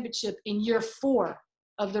WNBA championship in year 4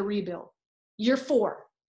 of the rebuild. Year 4.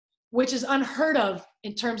 which is unheard of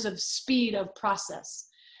in terms of speed of process.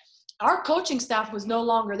 Our coaching staff was no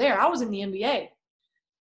longer there. I was in the NBA.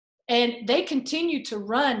 And they continued to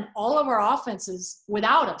run all of our offenses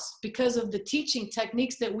without us because of the teaching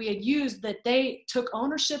techniques that we had used that they took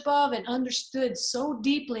ownership of and understood so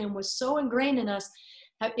deeply and was so ingrained in us.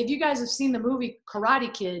 If you guys have seen the movie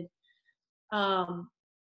Karate Kid,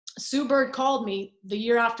 Sue Bird called me the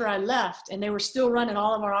year after I left, and they were still running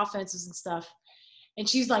all of our offenses and stuff. And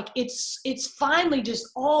she's like, it's finally just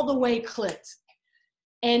all the way clicked.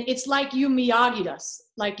 And it's like you Miyagi'd us.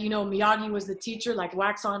 Like, you know, Miyagi was the teacher, like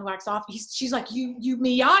wax on, wax off. She's like, you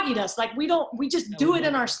Miyagi'd us. Like, we just do it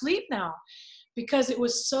in our sleep now, because it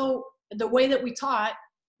was so, the way that we taught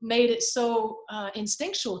made it so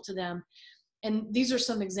instinctual to them. And these are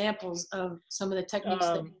some examples of some of the techniques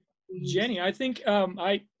that we use. Jenny, I think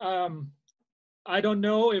I don't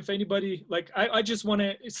know if anybody, like, I just want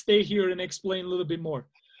to stay here and explain a little bit more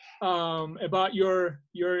about your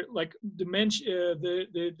like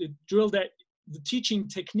the drill, that the teaching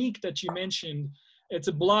technique that you mentioned. It's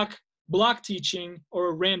a block teaching or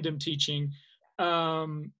a random teaching.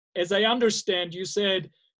 As I understand, you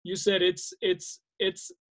said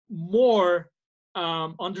it's more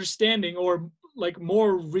understanding, or like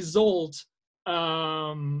more result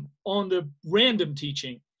on the random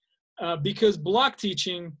teaching, because block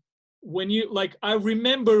teaching, when you, like, I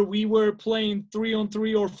remember we were playing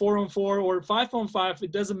 3-on-3 or 4-on-4 or 5-on-5,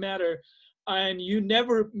 it doesn't matter, and you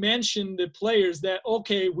never mentioned the players that,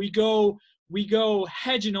 okay, we go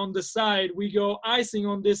hedging on the side, we go icing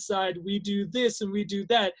on this side, we do this and we do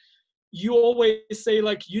that. You always say,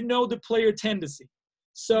 like, you know, the player tendency,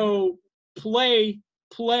 so play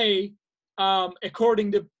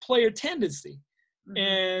according to player tendency.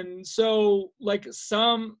 And so, like,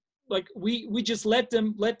 we just let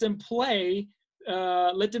them play,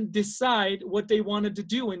 let them decide what they wanted to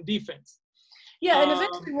do in defense. Yeah, and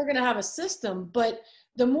eventually we're going to have a system, but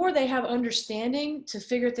the more they have understanding to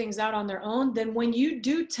figure things out on their own, then when you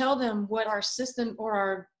do tell them what our system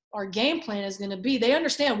or our game plan is going to be, they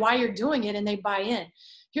understand why you're doing it and they buy in.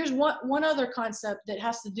 Here's one other concept that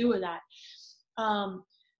has to do with that.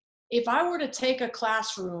 If I were to take a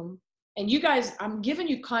classroom, and you guys, I'm giving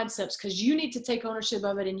you concepts because you need to take ownership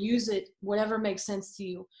of it and use it, whatever makes sense to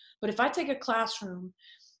you. But if I take a classroom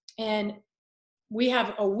and we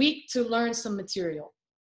have a week to learn some material,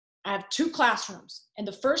 I have 2 classrooms. And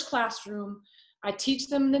the first classroom, I teach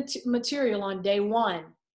them the material on day 1.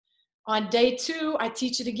 On day 2, I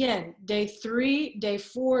teach it again. Day 3, day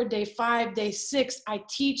 4, day 5, day 6, I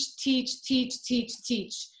teach.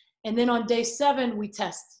 And then on day 7, we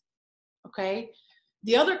test, okay?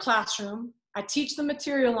 The other classroom, I teach the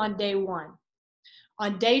material on day 1.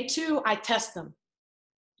 On day 2, I test them.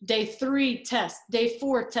 Day 3, test. Day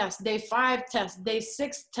 4, test. Day 5, test. Day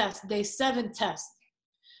 6, test. Day 7, test.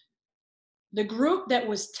 The group that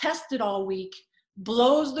was tested all week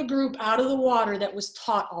blows the group out of the water that was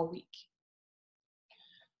taught all week.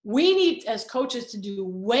 We need, as coaches, to do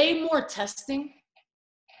way more testing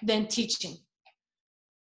than teaching.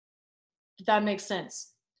 If that makes sense.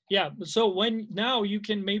 Yeah, so now you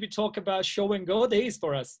can maybe talk about show and go days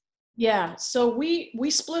for us. Yeah, so we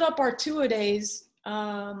split up our two-a-days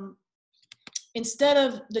instead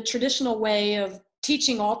of the traditional way of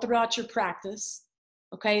teaching all throughout your practice,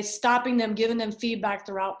 okay, stopping them, giving them feedback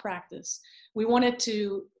throughout practice. We wanted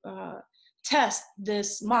to test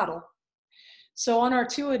this model. So on our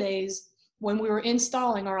two-a-days, when we were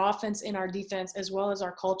installing our offense and our defense, as well as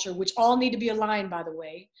our culture, which all need to be aligned, by the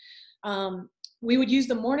way, we would use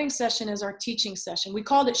the morning session as our teaching session. We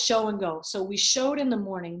called it show and go. So we showed in the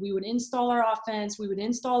morning. We would install our offense. We would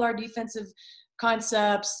install our defensive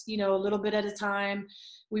concepts, you know, a little bit at a time.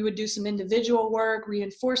 We would do some individual work,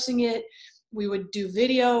 reinforcing it. We would do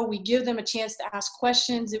video. We give them a chance to ask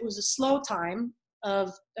questions. It was a slow time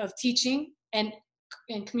of teaching and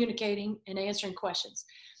communicating and answering questions.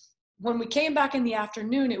 When we came back in the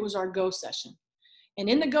afternoon, it was our go session. And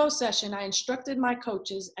in the go session, I instructed my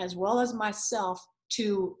coaches as well as myself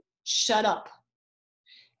to shut up.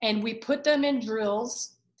 And we put them in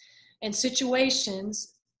drills and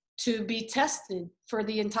situations to be tested for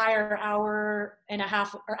the entire hour and a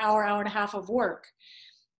half of work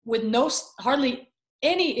with hardly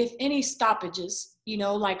any, if any, stoppages, you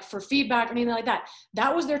know, like for feedback or anything like that.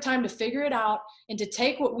 That was their time to figure it out and to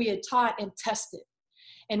take what we had taught and test it.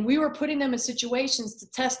 And we were putting them in situations to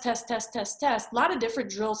test. A lot of different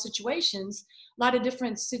drill situations, a lot of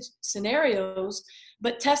different scenarios,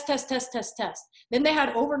 but test. Then they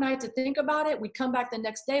had overnight to think about it. We'd come back the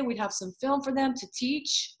next day. We'd have some film for them to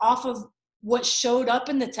teach off of what showed up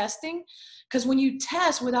in the testing. Because when you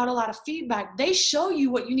test without a lot of feedback, they show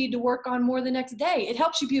you what you need to work on more the next day. It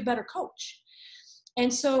helps you be a better coach.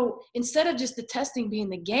 And so instead of just the testing being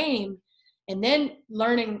the game and then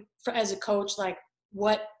learning as a coach, like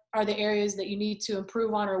what are the areas that you need to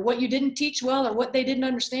improve on, or what you didn't teach well, or what they didn't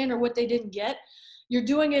understand, or what they didn't get, you're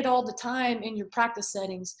doing it all the time in your practice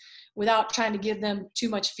settings without trying to give them too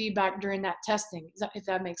much feedback during that testing, if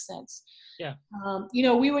that makes sense. Yeah. You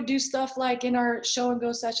know, we would do stuff like in our show and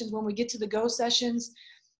go sessions, when we get to the go sessions,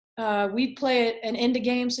 we'd play an end of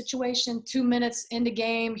game situation, 2 minutes into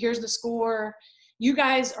game. Here's the score. You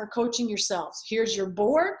guys are coaching yourselves. Here's your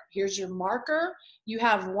board. Here's your marker. You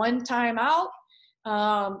have one timeout.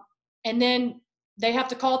 And then they have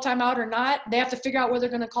to call timeout or not. They have to figure out whether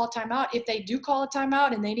they're going to call timeout. If they do call a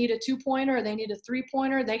timeout and they need a 2-pointer or they need a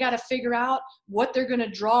 3-pointer, they got to figure out what they're going to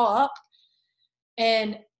draw up.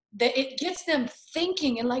 And it gets them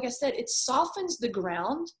thinking. And like I said, it softens the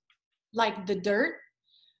ground, like the dirt,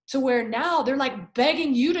 to where now they're like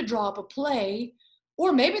begging you to draw up a play,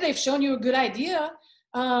 or maybe they've shown you a good idea,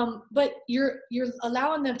 but you're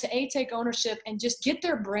allowing them to take ownership and just get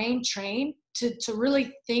their brain trained to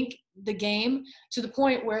really think the game to the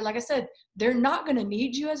point where, like I said, they're not going to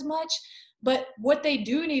need you as much, but what they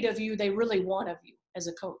do need of you, they really want of you as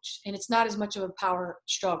a coach. And it's not as much of a power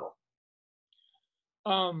struggle.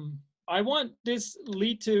 I want this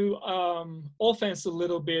lead to offense a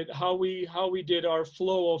little bit, how we did our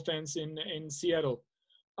flow offense in Seattle.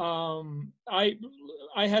 I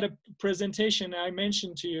had a presentation I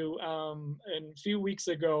mentioned to you a few weeks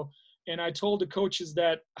ago, and I told the coaches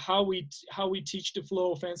that how we teach the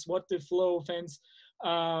flow offense, what the flow offense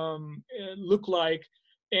look like.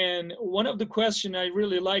 And one of the question, I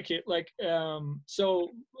really like it, like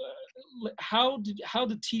how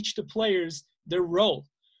to teach the players their role.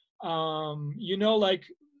 You know, like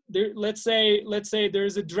let's say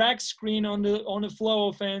there's a drag screen on the flow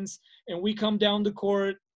offense, and we come down the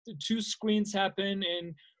court, the 2 screens happen,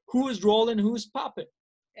 and who is rolling, who's popping.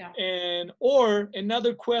 Yeah. And or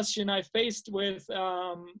another question I faced with,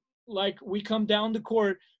 like we come down the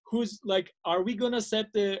court, who's like, are we gonna set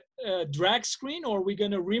the drag screen, or are we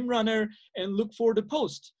gonna rim runner and look for the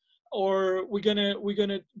post, or we're gonna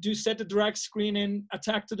set the drag screen and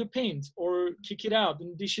attack to the paint, or kick it out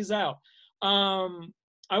and dishes out.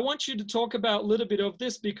 I want you to talk about a little bit of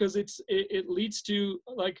this, because it leads to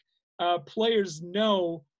like players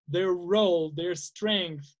know their role, their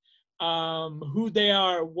strength, who they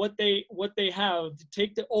are, what they have, to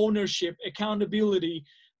take the ownership, accountability.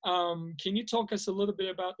 Can you talk us a little bit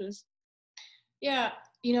about this? Yeah,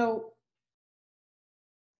 you know,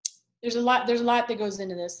 there's a lot that goes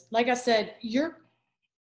into this. Like I said, your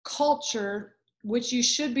culture, which you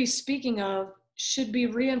should be speaking of, should be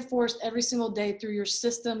reinforced every single day through your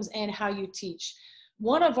systems and how you teach.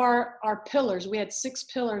 One of our pillars, we had 6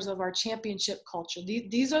 pillars of our championship culture.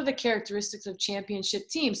 These are the characteristics of championship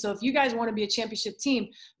teams. So if you guys want to be a championship team,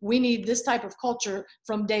 we need this type of culture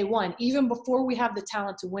from day one, even before we have the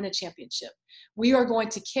talent to win a championship. We are going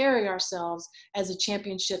to carry ourselves as a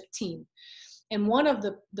championship team. And one of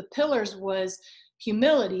the pillars was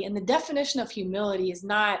humility. And the definition of humility is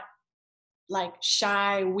not like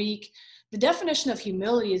shy, weak. The definition of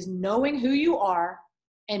humility is knowing who you are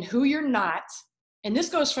and who you're not. And this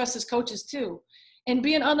goes for us as coaches too. And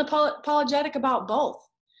being unapologetic about both.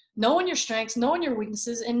 Knowing your strengths, knowing your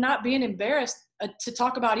weaknesses, and not being embarrassed to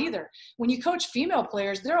talk about either. When you coach female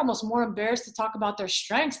players, they're almost more embarrassed to talk about their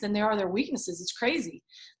strengths than they are their weaknesses. It's crazy.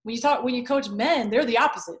 When you coach men, they're the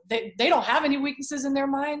opposite. They don't have any weaknesses in their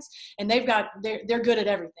minds, and they're good at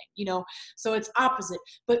everything, you know. So it's opposite.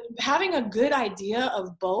 But having a good idea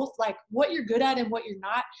of both, like what you're good at and what you're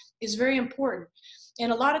not, is very important.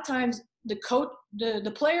 And a lot of times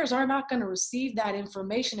the players are not going to receive that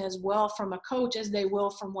information as well from a coach as they will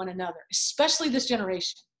from one another, especially this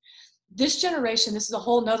generation. This is a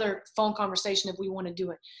whole nother phone conversation if we want to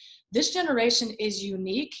do it. This generation is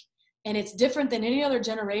unique, and it's different than any other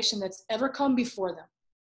generation that's ever come before them.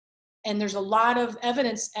 And there's a lot of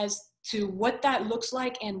evidence as to what that looks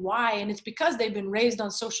like and why. And it's because they've been raised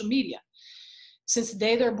on social media since the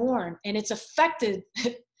day they're born. And it's affected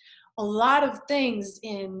a lot of things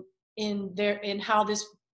in how this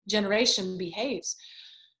generation behaves.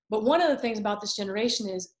 But one of the things about this generation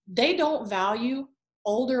is they don't value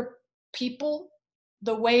older people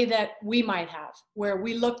the way that we might have, where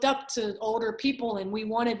we looked up to older people and we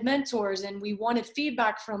wanted mentors and we wanted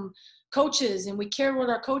feedback from coaches and we cared what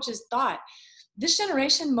our coaches thought. This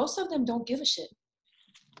generation, most of them don't give a shit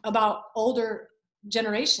about older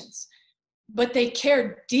generations, but they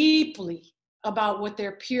care deeply about what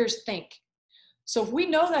their peers think. So if we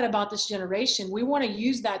know that about this generation, we want to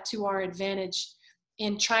use that to our advantage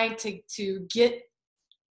in trying to get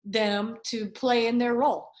them to play in their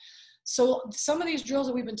role. So some of these drills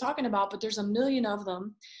that we've been talking about, but there's a million of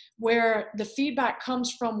them where the feedback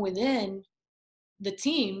comes from within the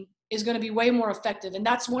team is going to be way more effective. And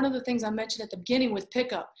that's one of the things I mentioned at the beginning with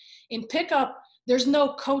pickup. In pickup, there's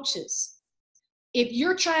no coaches. If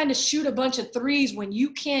you're trying to shoot a bunch of threes when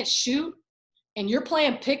you can't shoot and you're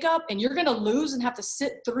playing pickup and you're going to lose and have to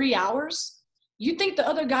sit 3 hours, you think the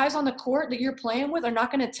other guys on the court that you're playing with are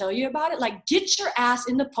not going to tell you about it? Like, get your ass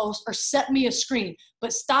in the post or set me a screen,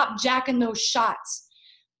 but stop jacking those shots,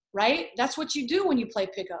 right? That's what you do when you play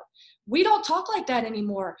pickup. We don't talk like that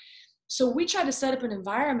anymore. So we try to set up an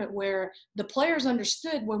environment where the players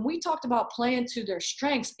understood when we talked about playing to their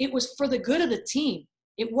strengths, it was for the good of the team.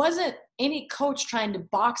 It wasn't any coach trying to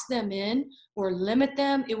box them in or limit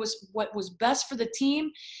them. It was what was best for the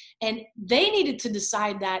team. And they needed to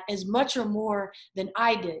decide that as much or more than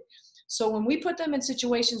I did. So when we put them in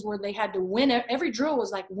situations where they had to win, every drill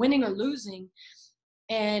was like winning or losing.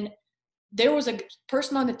 And there was a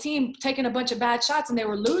person on the team taking a bunch of bad shots and they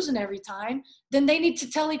were losing every time, then they need to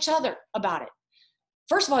tell each other about it.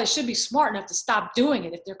 First of all, they should be smart enough to stop doing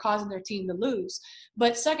it if they're causing their team to lose.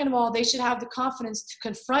 But second of all, they should have the confidence to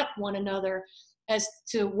confront one another as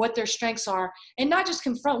to what their strengths are, and not just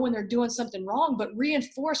confront when they're doing something wrong, but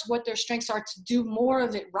reinforce what their strengths are to do more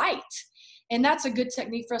of it right. And that's a good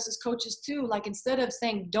technique for us as coaches too. Like, instead of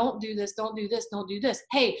saying, don't do this, don't do this, don't do this.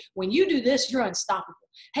 Hey, when you do this, you're unstoppable.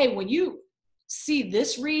 Hey, when you see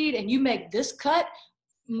this read and you make this cut,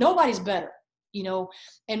 nobody's better, you know,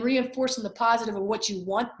 and reinforcing the positive of what you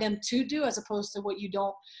want them to do as opposed to what you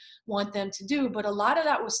don't want them to do. But a lot of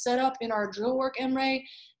that was set up in our drill work, Emre,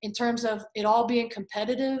 in terms of it all being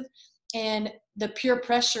competitive and the pure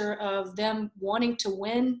pressure of them wanting to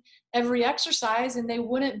win every exercise, and they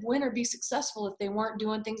wouldn't win or be successful if they weren't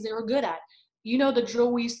doing things they were good at. You know, the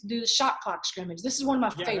drill we used to do, the shot clock scrimmage. This is one of my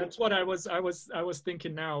favorites. That's what I was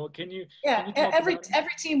thinking now. Can you every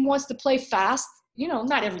team wants to play fast. You know,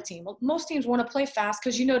 not every team. Most teams want to play fast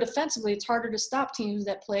because, you know, defensively it's harder to stop teams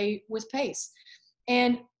that play with pace.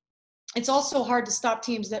 And it's also hard to stop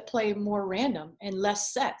teams that play more random and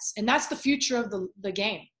less sets. And that's the future of the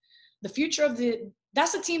game. The future of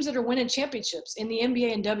that's the teams that are winning championships in the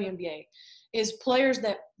NBA and WNBA, is players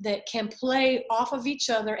that can play off of each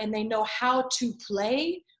other and they know how to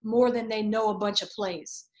play more than they know a bunch of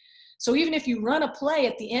plays. So even if you run a play,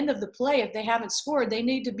 at the end of the play, if they haven't scored, they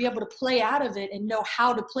need to be able to play out of it and know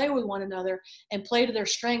how to play with one another and play to their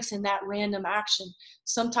strengths in that random action,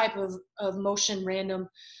 some type of motion, random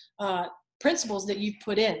principles that you've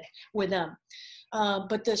put in with them.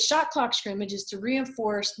 But the shot clock scrimmage is to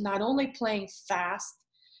reinforce not only playing fast,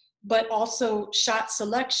 but also shot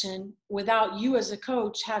selection without you as a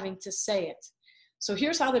coach having to say it. So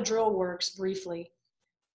here's how the drill works briefly.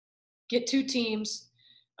 Get two teams,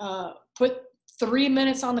 put 3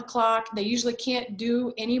 minutes on the clock. They usually can't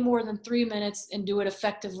do any more than 3 minutes and do it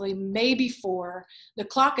effectively, maybe 4. The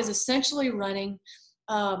clock is essentially running.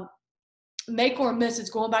 Make or miss, it's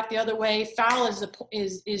going back the other way. Foul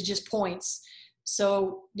is just points.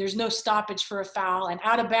 So there's no stoppage for a foul. And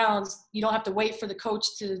out of bounds, you don't have to wait for the coach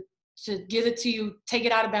to give it to you, take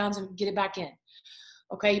it out of bounds and get it back in.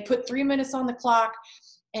 Okay, you put 3 minutes on the clock,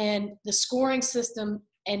 and the scoring system,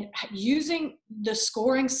 and using the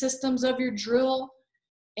scoring systems of your drill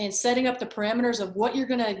and setting up the parameters of what you're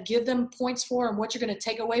going to give them points for and what you're going to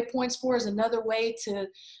take away points for is another way to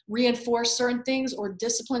reinforce certain things or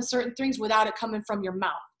discipline certain things without it coming from your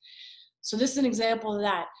mouth. So this is an example of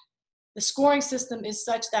that. The scoring system is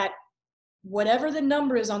such that whatever the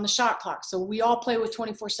number is on the shot clock, so we all play with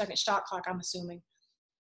 24-second shot clock, I'm assuming.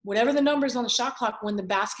 Whatever the number is on the shot clock, when the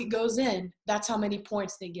basket goes in, that's how many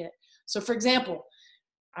points they get. So for example,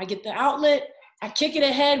 I get the outlet, I kick it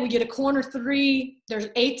ahead, we get a corner 3, there's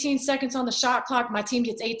 18 seconds on the shot clock, my team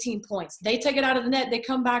gets 18 points. They take it out of the net, they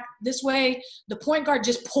come back this way, the point guard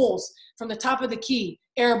just pulls from the top of the key,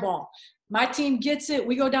 air ball. My team gets it,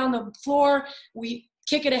 we go down the floor, we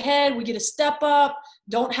kick it ahead, we get a step up,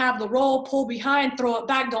 don't have the roll, pull behind, throw it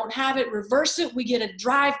back, don't have it, reverse it, we get a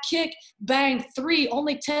drive kick, bang, 3,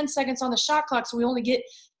 only 10 seconds on the shot clock, so we only get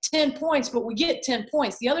 10 points, but we get 10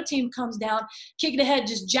 points. The other team comes down, kick it ahead,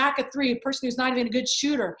 just jack a 3, a person who's not even a good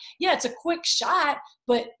shooter. Yeah, it's a quick shot,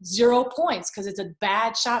 but 0 points because it's a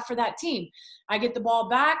bad shot for that team. I get the ball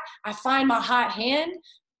back, I find my hot hand,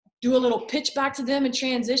 do a little pitch back to them in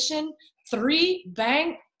transition, 3,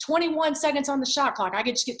 bang, 21 seconds on the shot clock. I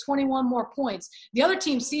could just get 21 more points. The other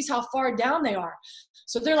team sees how far down they are.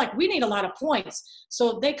 So they're like, we need a lot of points.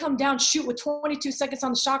 So they come down, shoot with 22 seconds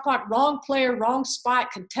on the shot clock, wrong player, wrong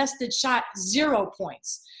spot, contested shot, 0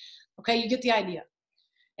 points. Okay, you get the idea.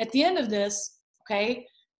 At the end of this, okay,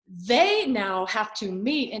 they now have to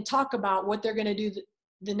meet and talk about what they're going to do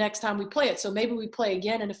the next time we play it. So maybe we play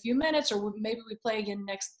again in a few minutes, or maybe we play again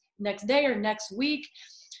next day or next week.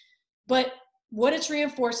 But what it's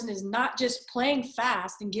reinforcing is not just playing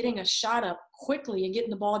fast and getting a shot up quickly and getting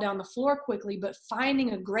the ball down the floor quickly, but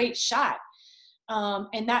finding a great shot.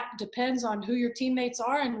 And that depends on who your teammates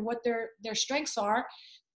are and what their strengths are.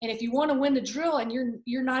 And if you want to win the drill and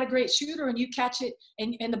you're not a great shooter and you catch it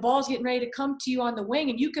and the ball's getting ready to come to you on the wing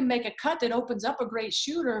and you can make a cut that opens up a great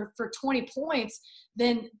shooter for 20 points,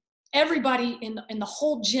 then everybody in the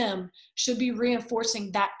whole gym should be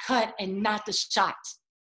reinforcing that cut and not the shot,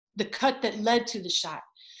 the cut that led to the shot.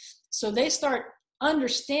 So they start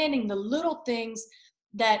understanding the little things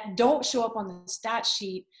that don't show up on the stat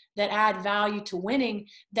sheet that add value to winning,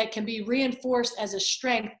 that can be reinforced as a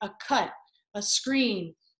strength, a cut, a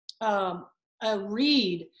screen, a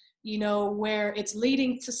read, where it's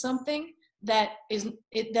leading to something that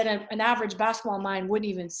an average basketball mind wouldn't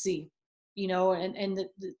even see, and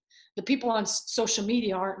the people on social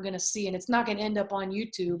media aren't going to see, and it's not going to end up on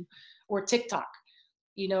YouTube or TikTok,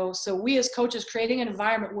 so we as coaches creating an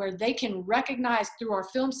environment where they can recognize through our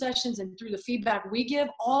film sessions and through the feedback we give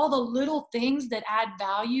all the little things that add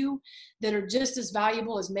value that are just as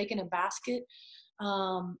valuable as making a basket,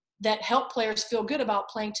 that help players feel good about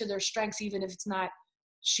playing to their strengths, even if it's not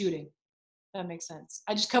shooting. That makes sense.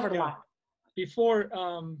 I just covered a lot. Before,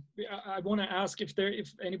 I want to ask if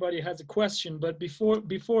anybody has a question, but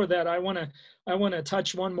before that, I want to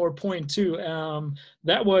touch one more point too.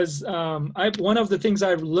 That was one of the things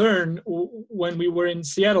I've learned when we were in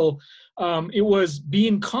Seattle. It was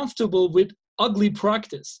being comfortable with ugly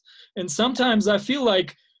practice, and sometimes I feel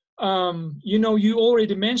like, you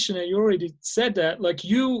already mentioned it. You already said that. Like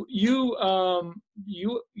you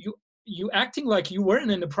acting like you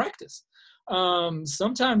weren't in the practice.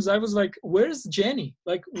 Sometimes I was like, where's Jenny?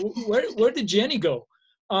 Like, where did Jenny go?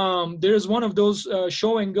 There's one of those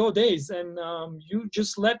show and go days, and you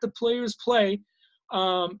just let the players play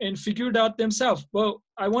and figure it out themselves. Well,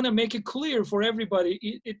 I want to make it clear for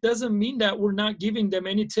everybody. It doesn't mean that we're not giving them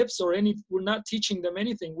any tips or we're not teaching them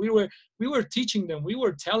anything. We were teaching them. We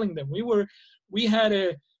were telling them. We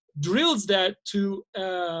had drills that to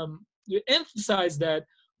emphasize that,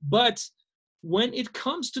 but when it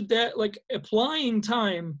comes to that, like applying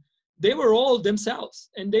time, they were all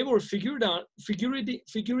themselves, and they were figuring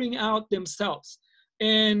out themselves.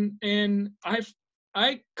 And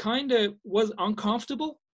I kind of was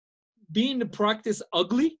uncomfortable being the practice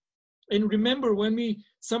ugly. And remember when we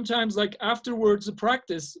sometimes, like afterwards the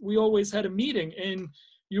practice, we always had a meeting, and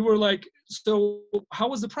you were like, so how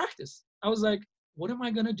was the practice? I was like, what am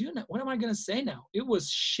I gonna do now? What am I gonna say now? It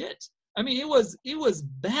was shit. I mean, it was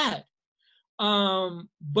bad.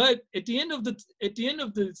 But at the end of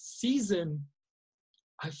the season,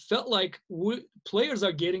 I felt like players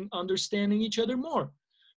are understanding each other more.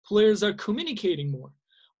 Players are communicating more.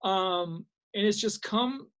 And it's just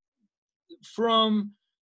come from,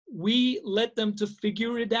 we let them to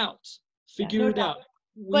figure it out. But in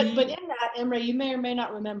that, Emre, you may or may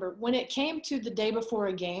not remember, when it came to the day before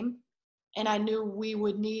a game, and I knew we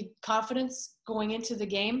would need confidence going into the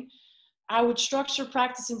game, I would structure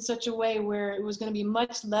practice in such a way where it was going to be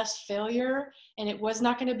much less failure, and it was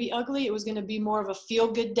not going to be ugly. It was going to be more of a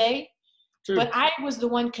feel-good day. True. But I was the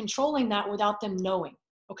one controlling that without them knowing.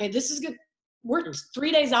 Okay, this is good. We're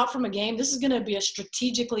 3 days out from a game. This is going to be a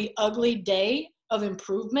strategically ugly day of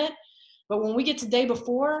improvement. But when we get to day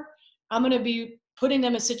before, I'm going to be putting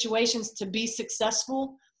them in situations to be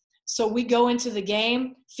successful. So we go into the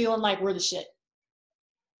game feeling like we're the shit.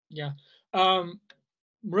 Yeah.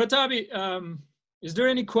 Murat abi, is there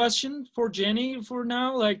any question for Jenny for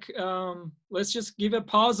now? Like, let's just give a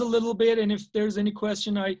pause a little bit, and if there's any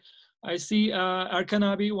question, I see Erkan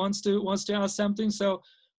abi wants to ask something. So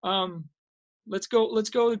let's go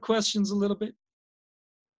to questions a little bit.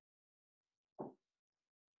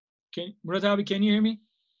 Murat abi, can you hear me?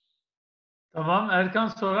 Tamam, Erkan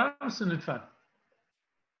sorar mısın lütfen?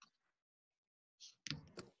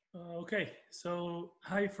 Okay, so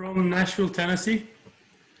hi from Nashville, Tennessee.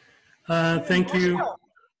 Thank you.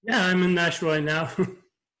 Yeah, I'm in Nashville right now.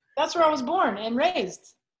 That's where I was born and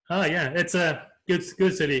raised. Oh yeah, it's a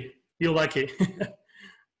good city. You'll like it.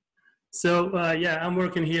 So yeah, I'm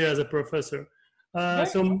working here as a professor.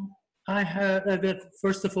 So I had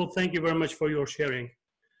first of all, thank you very much for your sharing.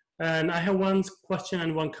 And I have one question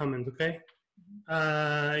and one comment, okay?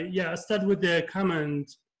 Yeah, I'll start with the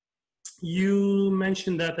comment. You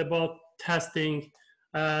mentioned that about testing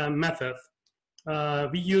method.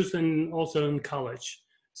 We use also in college.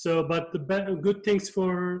 So, but the good things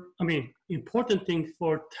important thing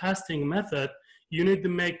for testing method, you need to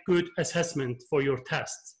make good assessment for your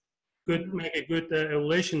test. Make a good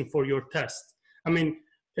evaluation for your test.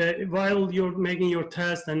 While you're making your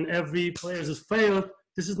test and every player has failed,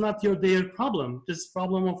 this is not their problem. This is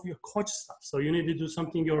problem of your coach staff. So you need to do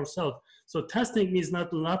something yourself. So testing is not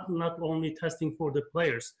only testing for the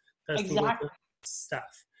players, testing for the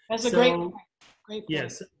staff. That's a great point.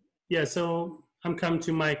 Yes. Yeah. So I'm coming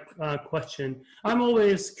to my question. I'm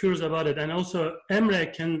always curious about it, and also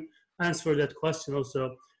Emre can answer that question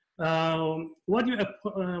also.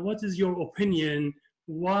 What is your opinion?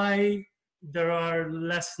 Why there are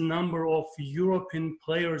less number of European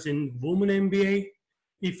players in women NBA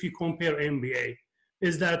if you compare NBA?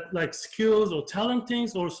 Is that like skills or talent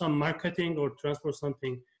things, or some marketing or transfer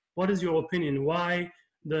something? What is your opinion? Why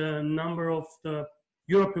the number of the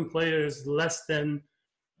European players less than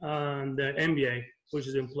the NBA, which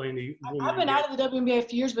is in playing the women? I've been NBA? out of the WNBA a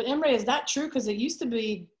few years, but Emre, is that true? Because it used to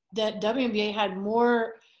be that WNBA had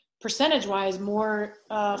more, percentage-wise, more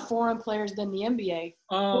foreign players than the NBA.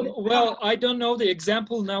 Well, I don't know the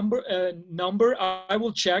example number. I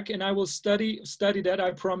will check and I will study that.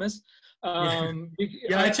 I promise.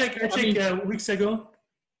 I checked weeks ago.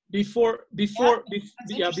 Before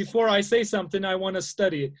I say something, I want to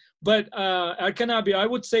study it. But Arkanabi, I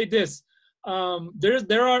would say this: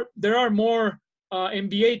 there are more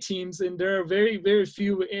NBA teams, and there are very, very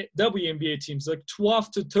few WNBA teams, like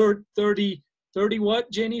 12 to 30 what,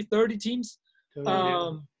 Jenny? 30 teams.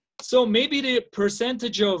 So maybe the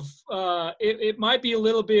percentage of it might be a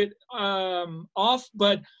little bit off,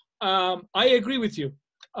 but I agree with you,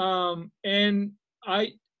 and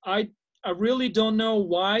I really don't know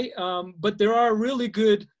why, but there are really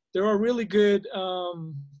good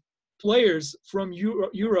players from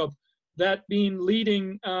Europe that been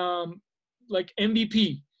leading like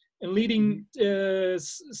MVP and leading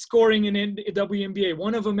scoring in WNBA.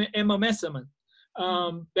 One of them, Emma Messaman,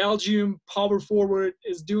 Belgium power forward,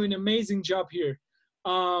 is doing an amazing job here.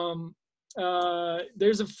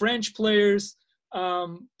 There's a French players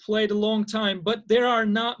played a long time, but there are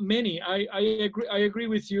not many. I agree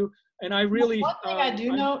with you. And I really, one thing I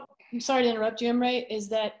do know, I'm sorry to interrupt you, Emre, is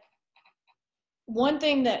that one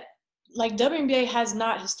thing that, like, WNBA has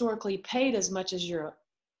not historically paid as much as Europe.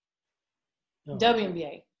 No.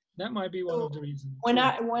 WNBA. That might be one of the reasons. When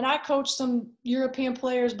I coached some European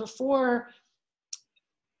players before,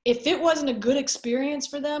 if it wasn't a good experience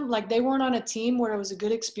for them, like they weren't on a team where it was a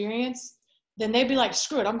good experience, then they'd be like,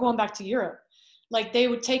 screw it, I'm going back to Europe. Like they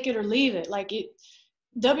would take it or leave it. Like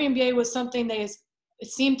WNBA was something they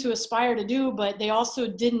seemed to aspire to do, but they also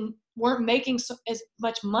weren't making as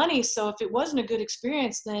much money. So if it wasn't a good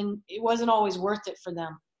experience, then it wasn't always worth it for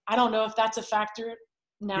them. I don't know if that's a factor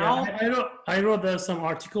now. Yeah, I wrote some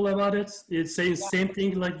article about it. It says same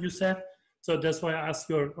thing like you said. So that's why I asked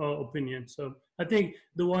your opinion. So I think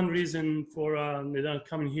the one reason for they don't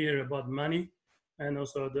come here about money and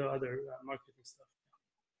also the other marketing stuff.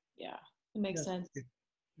 Yeah, it makes sense.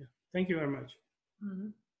 Yeah. Thank you very much. Mm-hmm.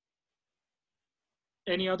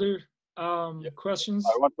 Any other questions?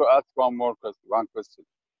 I want to ask one question.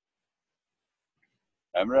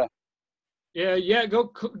 Emre? Yeah, go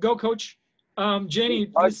coach. Jenny, Jenny.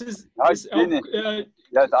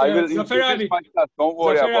 Yes, I will introduce myself. Don't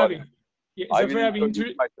worry about it.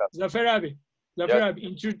 Zafer Abi,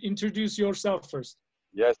 introduce yourself first.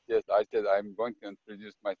 Yes, I said I'm going to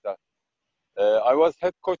introduce myself. I was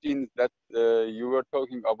head coach in that you were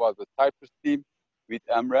talking about the Cyprus team with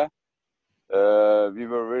Emre.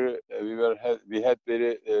 We had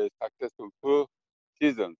very successful 2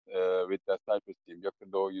 seasons with the Cyprus team,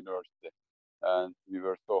 Yakında University, and we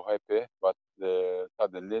were so happy. But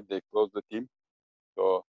suddenly they closed the team,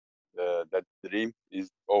 so that dream is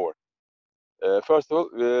over. First of all,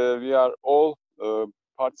 we are all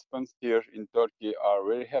participants here in Turkey are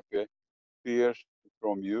very happy to hear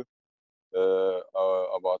from you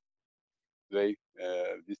about today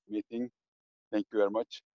this meeting. Thank you very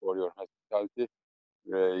much for your hospitality.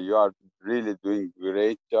 You are really doing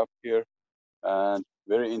great job here, and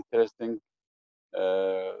very interesting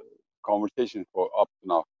conversation for up to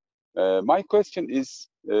now. My question is,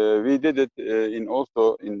 we did it in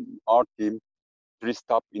our team 3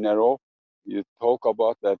 stops in a row. You talk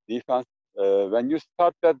about that defense. When you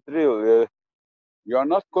start that drill, you are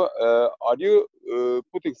not. Are you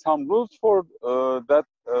putting some rules for that,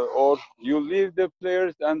 or you leave the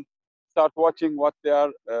players and start watching what they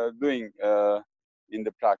are doing in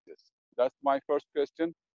the practice. That's my first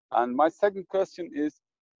question. And my second question is,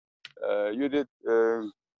 you did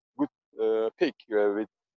good pick with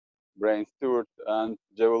Brain Stewart and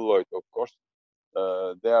Jewel Lloyd, of course.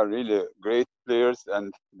 They are really great players,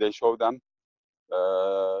 and they show them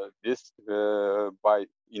this by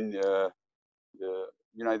in the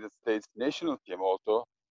United States national team also.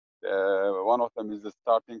 One of them is the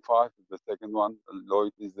starting five. The second one,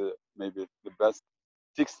 Lloyd, is maybe the best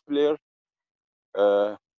sixth player.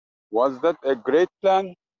 Was that a great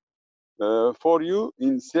plan for you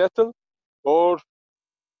in Seattle, or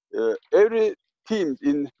every team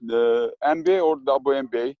in the NBA or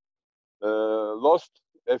WNBA lost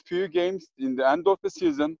a few games in the end of the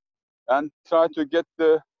season and try to get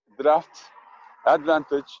the draft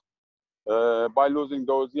advantage by losing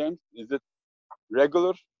those games? Is it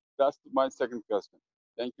regular? That's my second question.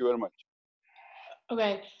 Thank you very much.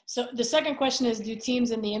 Okay, so the second question is, do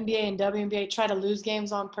teams in the NBA and WNBA try to lose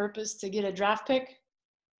games on purpose to get a draft pick?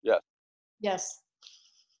 Yes. Yes.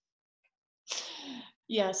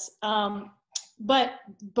 Yes. But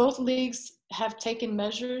both leagues have taken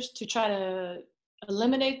measures to try to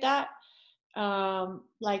eliminate that.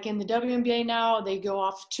 Like in the WNBA now, they go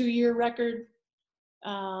off 2-year record.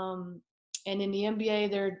 And in the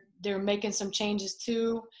NBA, they're making some changes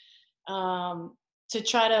too, to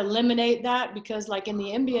try to eliminate that, because like in the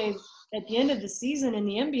NBA, at the end of the season in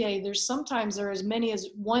the NBA, sometimes there are as many as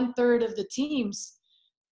 1/3 of the teams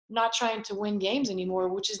not trying to win games anymore,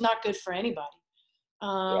 which is not good for anybody.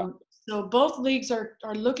 So both leagues are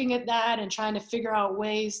looking at that and trying to figure out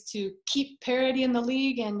ways to keep parity in the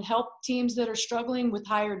league and help teams that are struggling with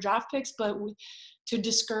higher draft picks, but to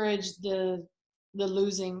discourage the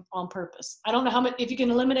losing on purpose. I don't know how much, if you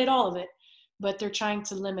can eliminate all of it, but they're trying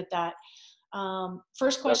to limit that.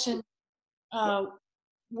 First question,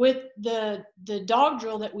 with the dog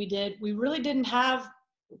drill that we did, we really didn't have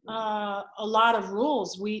a lot of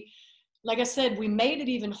rules. Like I said, we made it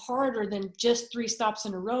even harder than just 3 stops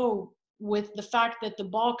in a row, with the fact that the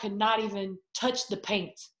ball could not even touch the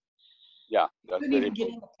paint. Yeah, that's couldn't even get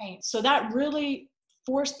in the paint. So that really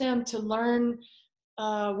forced them to learn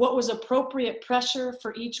what was appropriate pressure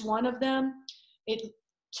for each one of them. It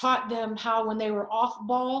taught them how, when they were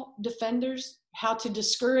off-ball defenders, how to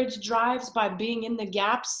discourage drives by being in the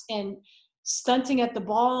gaps and stunting at the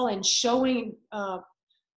ball and showing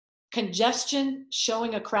congestion,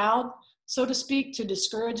 showing a crowd, so to speak, to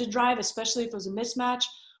discourage a drive, especially if it was a mismatch.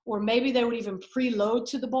 Or maybe they would even preload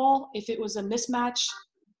to the ball if it was a mismatch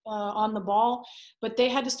on the ball. But they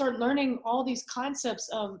had to start learning all these concepts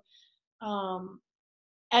of,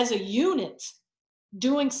 as a unit,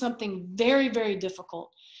 doing something very, very difficult.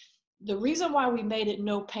 The reason why we made it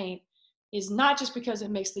no paint is not just because it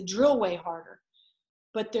makes the drill way harder,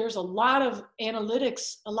 but there's a lot of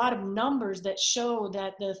analytics, a lot of numbers that show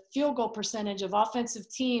that the field goal percentage of offensive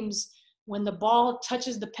teams, when the ball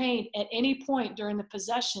touches the paint at any point during the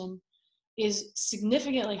possession, is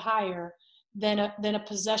significantly higher than a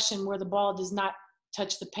possession where the ball does not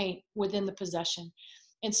touch the paint within the possession.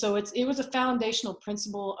 And so it was a foundational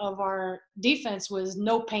principle of our defense, was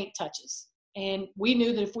no paint touches. And we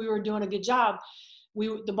knew that if we were doing a good job,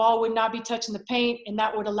 the ball would not be touching the paint, and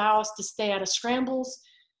that would allow us to stay out of scrambles,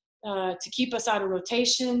 to keep us out of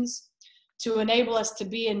rotations, to enable us to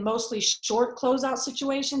be in mostly short closeout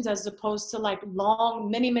situations, as opposed to like long,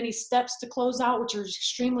 many, many steps to close out, which are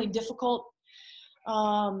extremely difficult,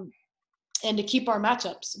 and to keep our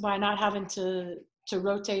matchups by not having to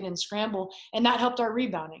rotate and scramble. And that helped our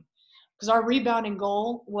rebounding, because our rebounding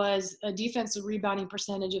goal was a defensive rebounding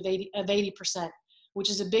percentage of 80%, which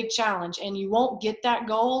is a big challenge. And you won't get that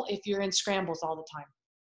goal if you're in scrambles all the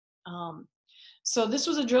time. So this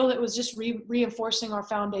was a drill that was just reinforcing our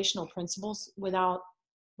foundational principles without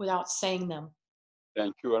saying them.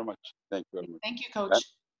 Thank you very much. Thank you very much. Thank you, Coach.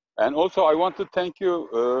 And also, I want to thank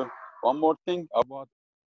you. One more thing about.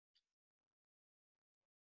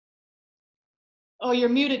 Oh, you're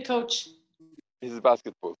muted, Coach. This is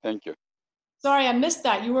basketball. Thank you. Sorry, I missed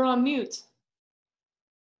that. You were on mute.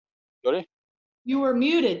 Sorry? You were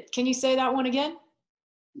muted. Can you say that one again?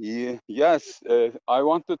 Yeah, yes. I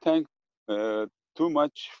want to thank too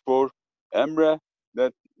much for Emre,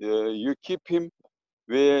 that you keep him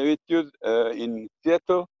with you in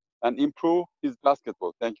Seattle and improve his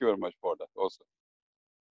basketball. Thank you very much for that also.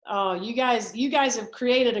 Oh, you guys have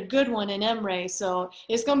created a good one in Emre, so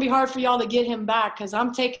it's going to be hard for y'all to get him back, because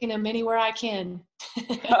I'm taking him anywhere I can.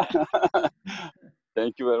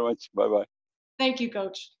 Thank you very much. Bye-bye. Thank you,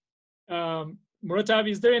 Coach. Murat abi,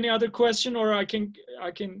 is there any other question, or I can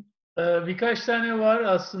Birkaç tane var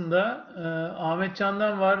aslında. Ahmet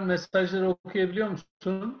Can'dan var. Mesajları okuyabiliyor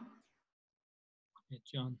musun? Hey,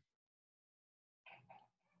 John.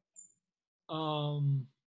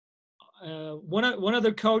 One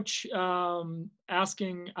other coach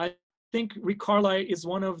asking, I think Rick Carlisle is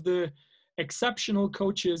one of the exceptional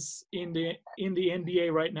coaches in the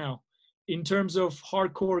NBA right now in terms of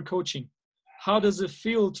hardcore coaching. How does it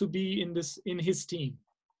feel to be in his team,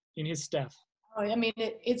 in his staff? Oh, I mean,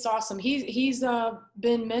 it's awesome. He's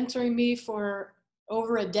been mentoring me for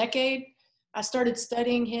over a decade. I started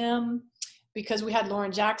studying him because we had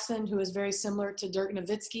Lauren Jackson, who is very similar to Dirk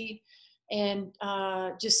Nowitzki. And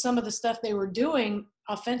just some of the stuff they were doing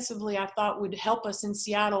offensively, I thought would help us in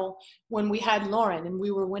Seattle when we had Lauren and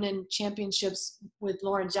we were winning championships with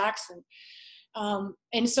Lauren Jackson.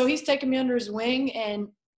 And so he's taken me under his wing, and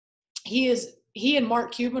he and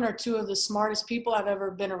Mark Cuban are two of the smartest people I've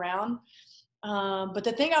ever been around. But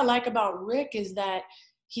the thing I like about Rick is that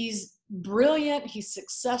he's brilliant, he's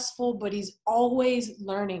successful, but he's always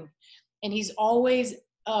learning, and he's always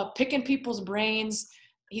picking people's brains.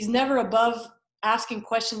 He's never above asking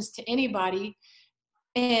questions to anybody.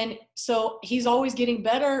 And so he's always getting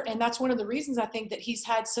better. And that's one of the reasons I think that he's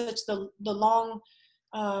had such the long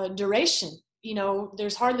duration. You know,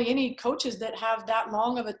 there's hardly any coaches that have that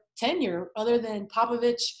long of a tenure other than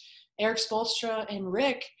Popovich, Eric Spoelstra, and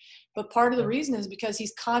Rick. But part of the reason is because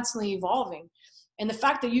he's constantly evolving. And the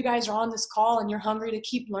fact that you guys are on this call and you're hungry to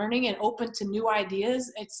keep learning and open to new ideas,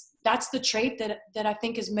 that's the trait that I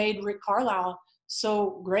think has made Rick Carlisle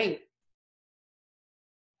so great.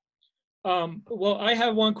 Well, I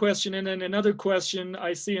have one question and then another question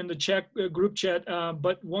I see in the group chat,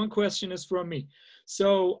 but one question is from me.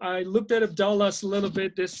 So I looked at Dallas a little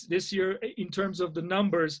bit this year in terms of the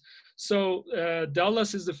numbers. So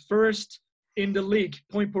Dallas is the first in the league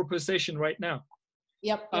point per possession right now.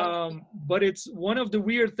 Yep. But it's one of the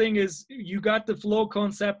weird thing is you got the flow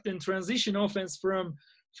concept and transition offense from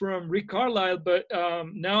Rick Carlisle, but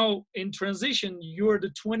now in transition, you're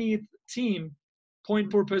the 20th team point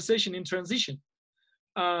per possession in transition.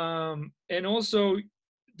 And also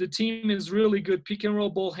the team is really good pick and roll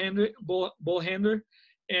ball handler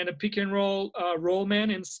and a pick and roll roll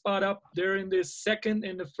man and spot up. They're in the second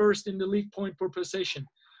and the first in the league point per possession.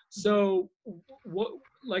 So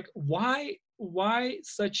why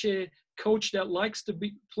such a coach that likes to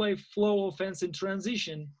play flow offense in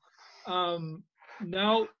transition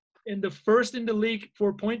now in the first in the league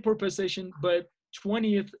for point per possession, but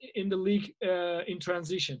 20th in the league in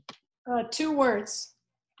transition? 2 words: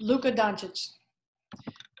 Luka Doncic.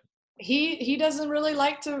 He doesn't really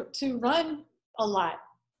like to run a lot,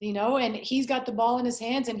 you know, and he's got the ball in his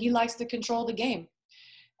hands and he likes to control the game.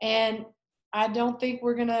 And I don't think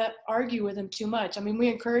we're going to argue with him too much. I mean, we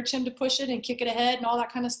encourage him to push it and kick it ahead and all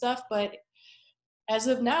that kind of stuff, but as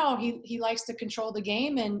of now, he likes to control the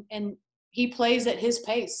game and he plays at his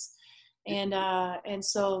pace. And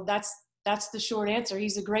so that's the short answer.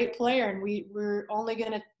 He's a great player, and we're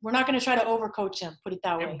not gonna try to overcoach him. Put it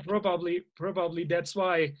that way. And probably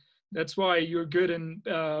that's why you're good in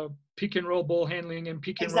pick and roll ball handling and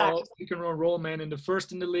pick and roll man in the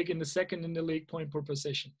first in the league and the second in the league point per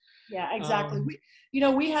possession. Yeah, exactly.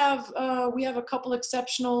 We have a couple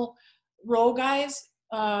exceptional role guys,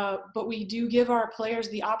 but we do give our players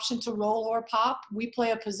the option to roll or pop. We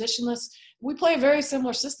play a very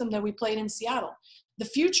similar system that we played in Seattle. The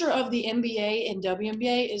future of the NBA and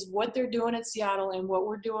WNBA is what they're doing in Seattle and what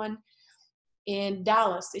we're doing in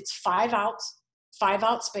Dallas. It's 5 out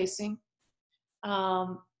spacing,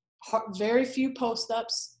 very few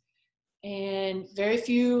post-ups, and very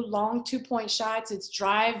few long 2-point shots. It's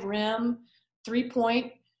drive, rim,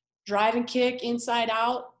 3-point, drive and kick, inside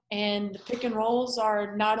out. And the pick and rolls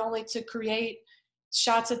are not only to create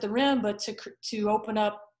shots at the rim, but to open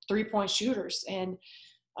up 3-point shooters. And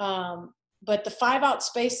but the 5 out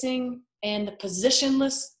spacing and the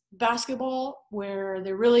positionless basketball, where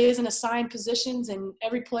there really isn't assigned positions and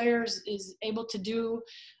every player is able to do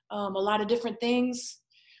a lot of different things,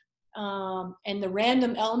 and the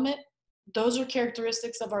random element, those are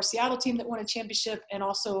characteristics of our Seattle team that won a championship, and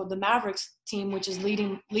also the Mavericks team, which is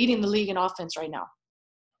leading the league in offense right now.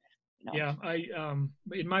 You know? Yeah, I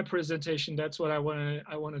in my presentation, that's what I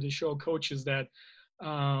wanted to show coaches that.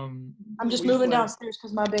 I'm just moving downstairs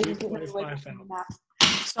because my baby's getting away from the nap.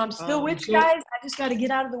 So I'm still with you guys. I just got to get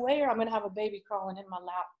out of the way, or I'm going to have a baby crawling in my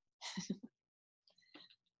lap.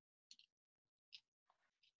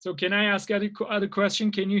 So can I ask other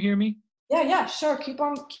question? Can you hear me? Yeah, sure. Keep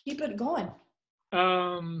it going.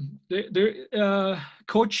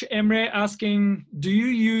 Coach Emre asking, do you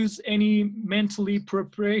use any mentally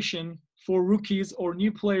preparation for rookies or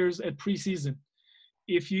new players at preseason?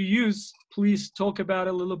 If you use, please talk about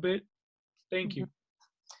it a little bit. Thank you.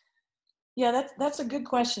 Yeah, that's a good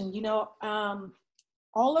question. You know,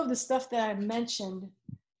 all of the stuff that I mentioned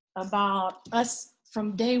about us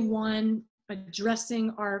from day one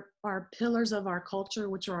addressing our pillars of our culture,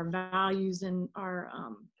 which are our values and our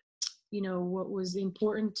you know, what was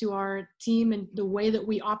important to our team and the way that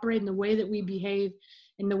we operate and the way that we behave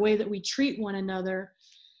and the way that we treat one another.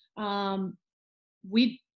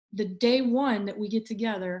 The day one that we get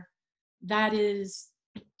together, that is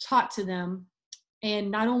taught to them,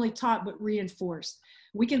 and not only taught, but reinforced.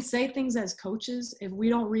 We can say things as coaches. If we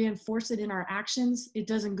don't reinforce it in our actions, it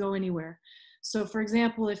doesn't go anywhere. So for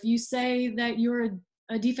example, if you say that you're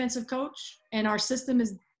a defensive coach and our system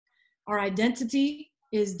is, our identity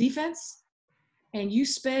is defense, and you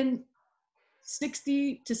spend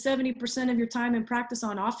 60 to 70% of your time in practice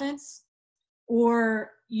on offense,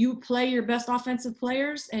 or you play your best offensive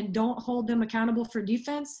players and don't hold them accountable for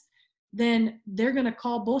defense, then they're going to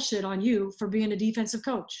call bullshit on you for being a defensive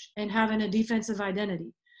coach and having a defensive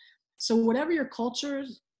identity. So whatever your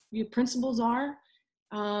cultures, your principles are,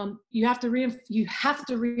 you have to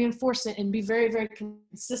reinforce it and be very, very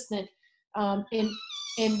consistent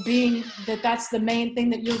in being that's the main thing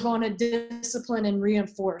that you're going to discipline and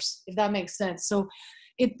reinforce, if that makes sense. So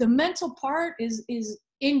the mental part is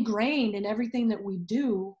ingrained in everything that we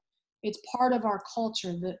do. It's part of our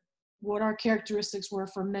culture, that what our characteristics were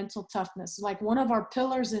for mental toughness. Like one of our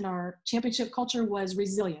pillars in our championship culture was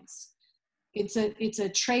resilience. It's a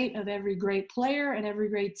trait of every great player and every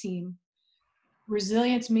great team.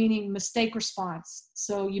 Resilience meaning mistake response.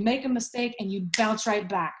 So you make a mistake and you bounce right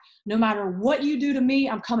back. No matter what you do to me,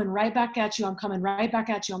 I'm coming right back at you. I'm coming right back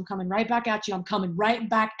at you. I'm coming right back at you. I'm coming right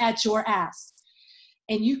back at your ass.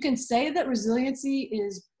 And you can say that resiliency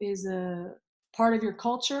is a part of your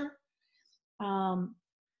culture.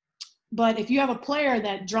 But if you have a player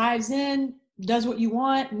that drives in, does what you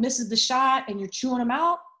want, misses the shot, and you're chewing them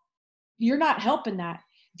out, you're not helping that.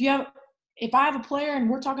 If I have a player and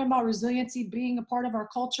we're talking about resiliency being a part of our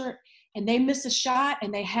culture, and they miss a shot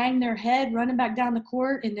and they hang their head running back down the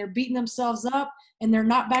court and they're beating themselves up and they're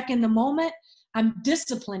not back in the moment, I'm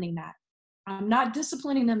disciplining that. I'm not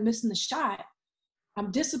disciplining them missing the shot.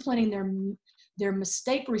 I'm disciplining their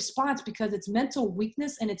mistake response, because it's mental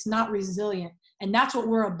weakness and it's not resilient. And that's what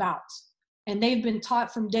we're about. And they've been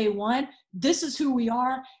taught from day one, this is who we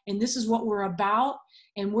are and this is what we're about.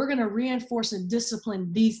 And we're going to reinforce and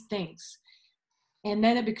discipline these things. And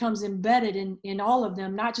then it becomes embedded in all of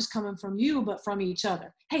them, not just coming from you, but from each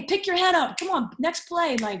other. Hey, pick your head up. Come on, next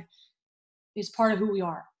play. Like, it's part of who we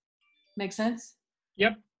are. Make sense?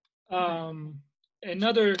 Yep.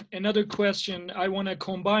 Another question. I want to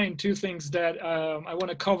combine two things that I want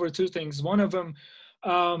to cover two things. One of them,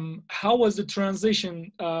 how was the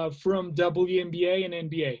transition from WNBA and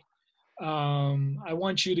NBA? I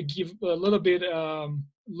want you to give a little bit. I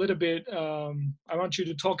want you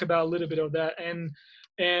to talk about a little bit of that.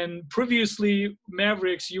 And previously,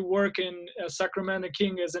 Mavericks, you work in Sacramento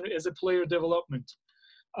King as a player development.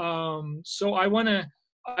 So I want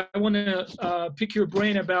to pick your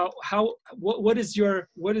brain about what is your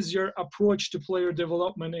approach to player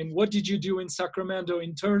development, and what did you do in Sacramento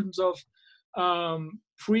in terms of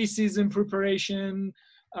preseason preparation?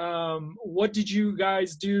 What did you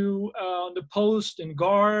guys do on the post and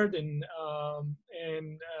guard and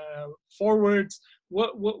forwards?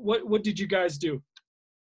 What did you guys do?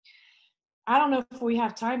 I don't know if we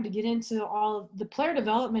have time to get into all of the player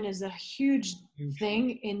development. Is a huge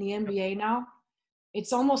thing in the NBA now.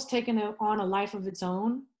 It's almost taken on a life of its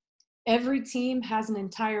own. Every team has an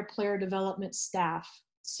entire player development staff.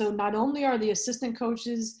 So not only are the assistant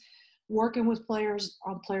coaches working with players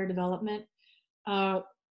on player development,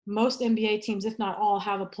 most NBA teams, if not all,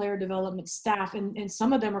 have a player development staff, and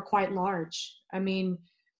some of them are quite large. I mean,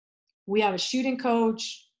 we have a shooting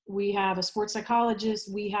coach, we have a sports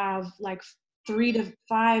psychologist, we have like 3 to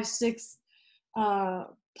 5, 6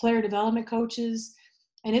 player development coaches,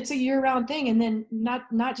 and it's a year-round thing. And then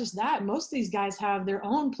not just that, most of these guys have their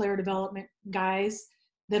own player development guys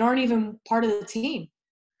that aren't even part of the team.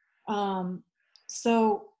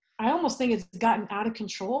 So I almost think it's gotten out of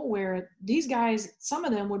control, where these guys, some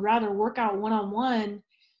of them would rather work out one-on-one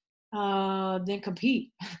than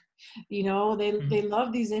compete. You know, they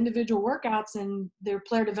love these individual workouts, and their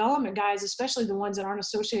player development guys, especially the ones that aren't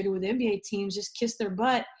associated with NBA teams, just kiss their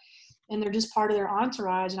butt, and they're just part of their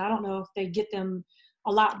entourage. And I don't know if they get them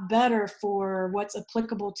a lot better for what's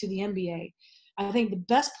applicable to the NBA. I think the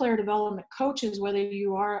best player development coaches, whether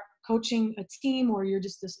you are coaching a team or you're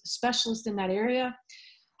just a specialist in that area,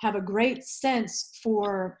 have a great sense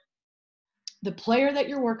for the player that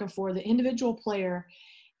you're working for, the individual player,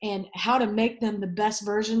 and how to make them the best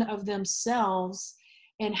version of themselves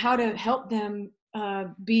and how to help them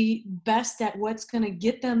be best at what's going to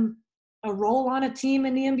get them a role on a team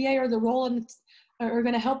in the NBA, or the role in, or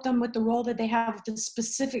going to help them with the role that they have with the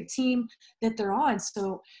specific team that they're on.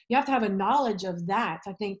 So you have to have a knowledge of that,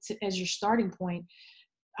 I think, as your starting point.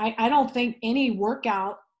 I don't think any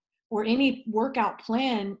workout or any workout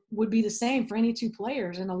plan would be the same for any two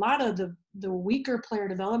players. And a lot of the weaker player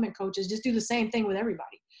development coaches just do the same thing with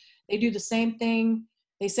everybody. They do the same thing.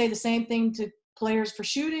 They say the same thing to players for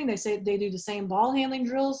shooting. They say they do the same ball handling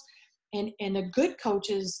drills. And the good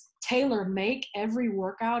coaches tailor make every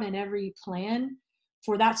workout and every plan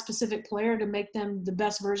for that specific player to make them the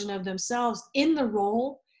best version of themselves in the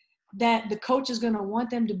role that the coach is going to want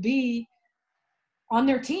them to be on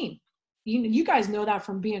their team. You guys know that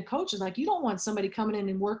from being coaches. Like, you don't want somebody coming in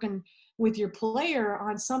and working with your player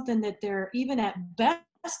on something that they're even at best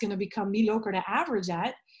going to become mediocre to average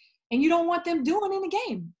at, and you don't want them doing in the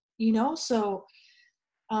game, So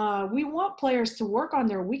we want players to work on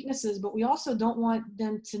their weaknesses, but we also don't want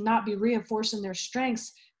them to not be reinforcing their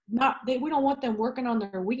strengths. We don't want them working on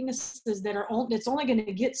their weaknesses that's only going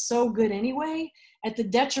to get so good anyway, at the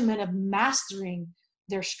detriment of mastering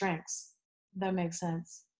their strengths. That makes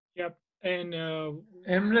sense. Yep. And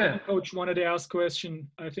Emre, coach wanted to ask question.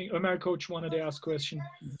 I think Ömer coach wanted to ask question.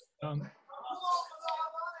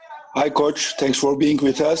 Hi, coach. Thanks for being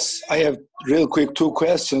with us. I have real quick 2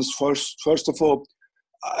 questions. First of all,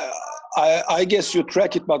 I guess you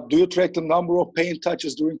track it, but do you track the number of paint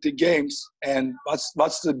touches during the games? And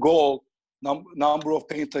what's the goal, number of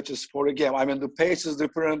paint touches for a game? I mean, the pace is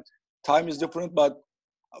different, time is different, but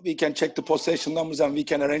we can check the possession numbers and we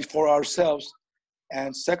can arrange for ourselves.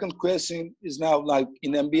 And second question is, now, like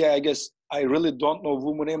in NBA, I guess I really don't know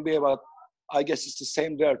women NBA, but I guess it's the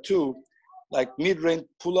same there too. Like mid-range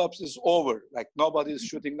pull-ups is over. Like nobody is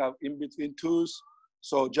shooting now in between twos.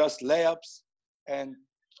 So just layups and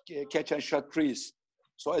catch and shot threes.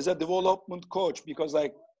 So as a development coach, because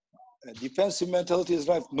like defensive mentality is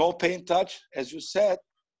right, no paint touch, as you said,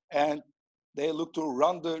 and they look to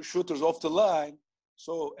run the shooters off the line.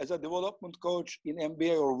 So as a development coach in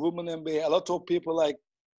NBA or women NBA, a lot of people like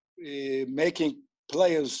making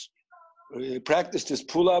players practice these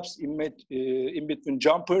pull-ups in between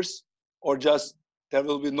jumpers, or just there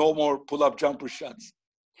will be no more pull-up jumper shots?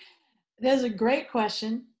 That's a great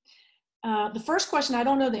question. The first question I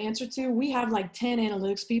don't know the answer to. We have like 10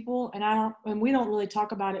 analytics people, and we don't really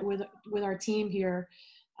talk about it with our team here.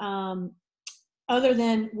 Other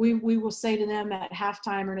than we will say to them at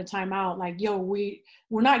halftime or in a timeout, like, yo,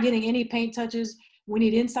 we're not getting any paint touches. We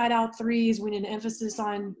need inside out threes. We need an emphasis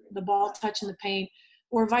on the ball touching the paint,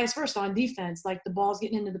 or vice versa on defense. Like the ball's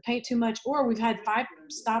getting into the paint too much, or we've had 5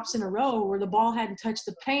 stops in a row where the ball hadn't touched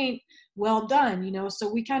the paint. Well done,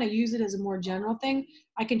 So we kind of use it as a more general thing.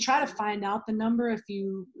 I can try to find out the number if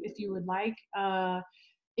you would like.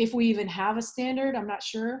 If we even have a standard, I'm not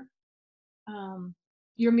sure.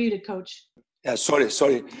 You're muted, Coach. Yeah,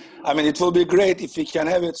 sorry. I mean, it will be great if we can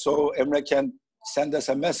have it, so Emre can send us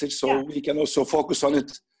a message, so we can also focus on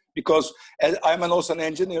it. Because I'm also an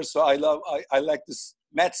engineer, so I like this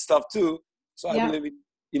math stuff too. So I believe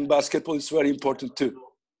in basketball it's very important too.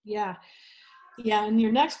 Yeah. And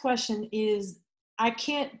your next question is, I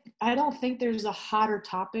don't think there's a hotter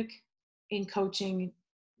topic in coaching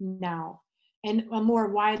now, and a more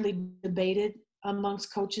widely debated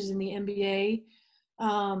amongst coaches in the NBA,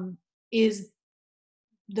 is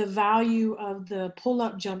the value of the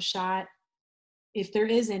pull-up jump shot, if there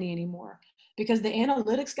is any anymore. Because the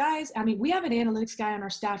analytics guys, I mean, we have an analytics guy on our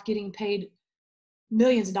staff getting paid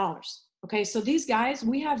millions of dollars. Okay, so these guys,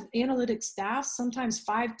 we have analytics staff, sometimes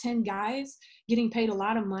 5, 10 guys getting paid a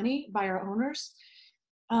lot of money by our owners.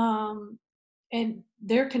 And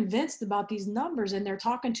they're convinced about these numbers, and they're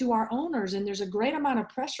talking to our owners, and there's a great amount of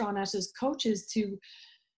pressure on us as coaches to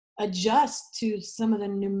adjust to some of the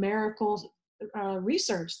numerical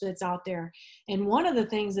research that's out there. And one of the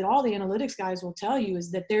things that all the analytics guys will tell you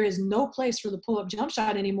is that there is no place for the pull-up jump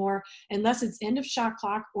shot anymore unless it's end of shot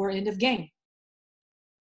clock or end of game.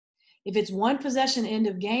 If it's one possession end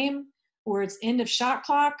of game or it's end of shot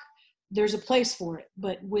clock, there's a place for it.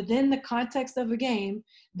 But within the context of a game,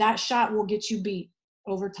 that shot will get you beat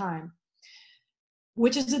over time,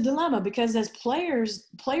 which is a dilemma, because as players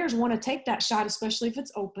want to take that shot, especially if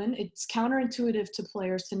it's open. It's counterintuitive to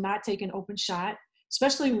players to not take an open shot,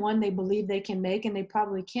 especially one they believe they can make, and they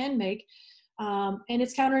probably can make. And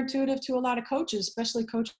it's counterintuitive to a lot of coaches, especially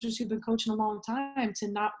coaches who've been coaching a long time, to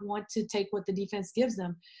not want to take what the defense gives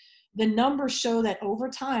them. The numbers show that over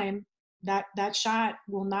time, that shot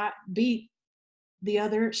will not beat the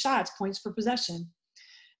other shots, points per possession.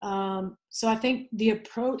 So I think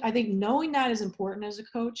knowing that is important as a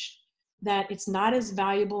coach, that it's not as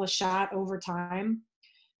valuable a shot over time,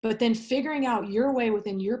 but then figuring out your way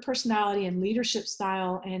within your personality and leadership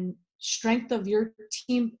style and strength of your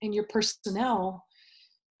team and your personnel,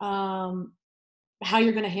 how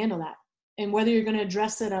you're going to handle that, and whether you're going to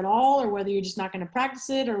address it at all, or whether you're just not going to practice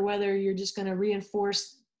it, or whether you're just going to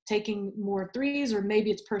reinforce taking more threes, or maybe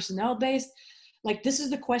it's personnel based. Like, this is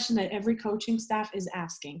the question that every coaching staff is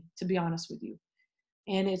asking, to be honest with you.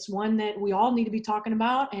 And it's one that we all need to be talking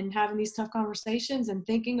about and having these tough conversations and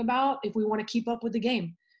thinking about if we want to keep up with the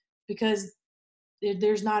game, because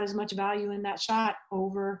there's not as much value in that shot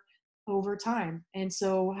over time. And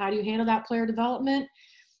so how do you handle that player development?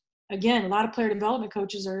 Again, a lot of player development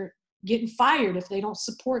coaches are getting fired if they don't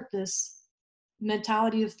support this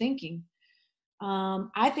mentality of thinking.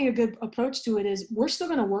 I think a good approach to it is, we're still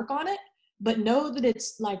going to work on it, but know that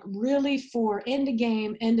it's like really for end of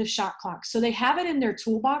game, end of shot clock. So they have it in their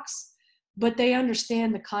toolbox, but they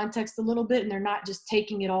understand the context a little bit, and they're not just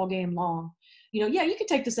taking it all game long. You know, yeah, you can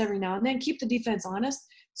take this every now and then, keep the defense honest,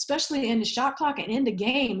 especially in the shot clock and end of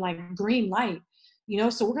game, like green light. You know,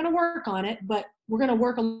 so we're going to work on it, but we're going to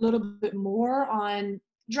work a little bit more on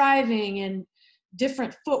driving and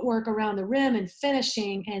different footwork around the rim and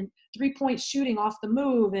finishing and 3-point shooting off the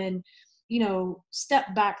move and, you know,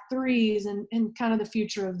 step back threes and kind of the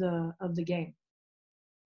future of the game.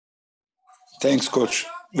 Thanks, Coach.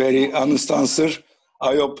 Very honest answer.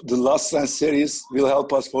 I hope the Last Dance series will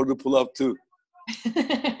help us for the pull-up too.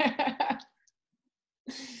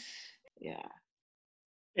 Yeah.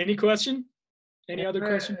 Any question? Any other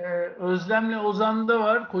question? Özlem'le Ozan'da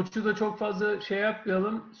var. Koçu da çok fazla şey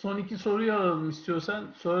yapmayalım. Son 2 soruyu alalım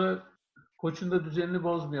istiyorsan. Sonra koçun da düzenini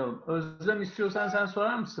bozmayalım. Özlem, istiyorsan sen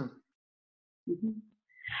sorar mısın?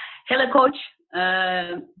 Hello, Coach.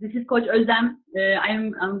 This is Coach Özlem.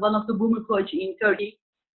 I'm one of the boomer coach in Turkey.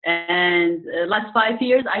 And last 5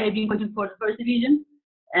 years, I have been coaching for the first division.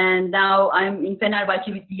 And now I'm in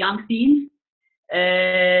Fenerbahçe with the young teams.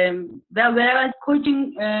 Well, when I was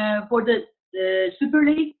coaching for the Super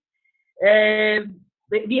League,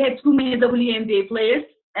 we have too many WNBA players.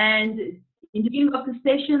 And in the beginning of the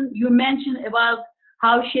session, you mentioned about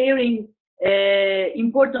how sharing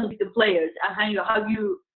important with the players, and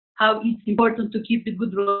how it's important to keep the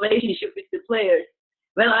good relationship with the players.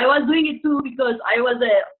 Well, I was doing it too because I was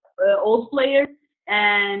a old player,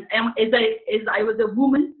 and as I was a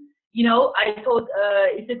woman, you know, I thought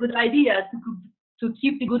it's a good idea to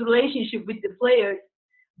keep the good relationship with the players.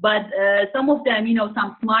 But some of them, you know,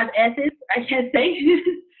 some smart asses, I can say,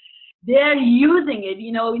 they're using it,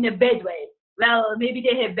 you know, in a bad way. Well, maybe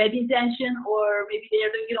they have bad intention, or maybe they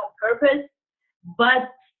are doing it on purpose.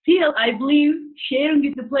 But still, I believe sharing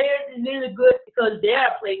with the players is really good because they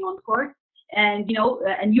are playing on the court, and you know,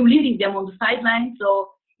 and you're leading them on the sideline. So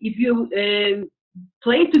if you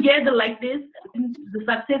play together like this, the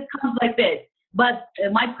success comes like that. But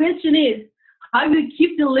my question is, how do you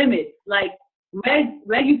keep the limit? Like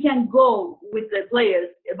where you can go with the players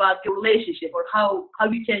about your relationship, or how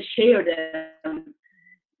you can share them.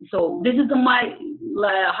 So this is my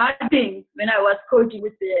hard thing when I was coaching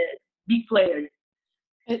with the big players.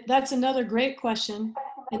 That's another great question.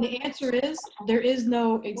 And the answer is, there is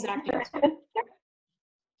no exact answer.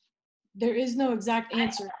 There is no exact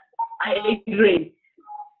answer. I agree.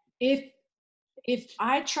 If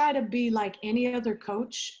I try to be like any other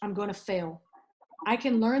coach, I'm going to fail. I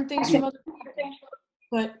can learn things from other people,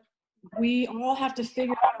 but we all have to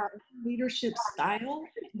figure out our leadership style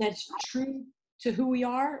that's true to who we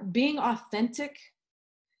are. Being authentic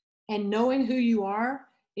and knowing who you are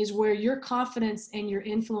is where your confidence and your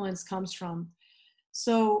influence comes from.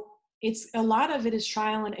 So it's a lot of it is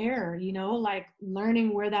trial and error, you know, like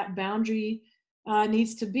learning where that boundary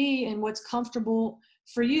needs to be and what's comfortable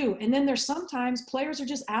for you. And then there's sometimes players are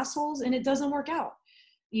just assholes and it doesn't work out,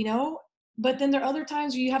 you know. But then there are other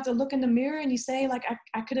times where you have to look in the mirror and you say, like,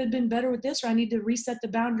 I could have been better with this, or I need to reset the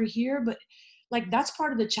boundary here. But like, that's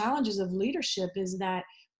part of the challenges of leadership, is that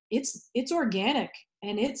it's organic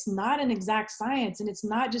and it's not an exact science, and it's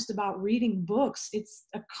not just about reading books. It's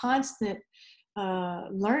a constant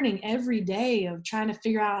learning every day of trying to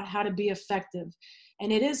figure out how to be effective.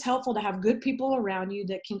 And it is helpful to have good people around you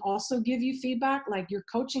that can also give you feedback. Like, your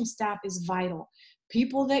coaching staff is vital.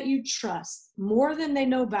 People that you trust more than they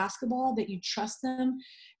know basketball, that you trust them,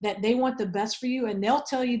 that they want the best for you, and they'll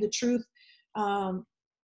tell you the truth,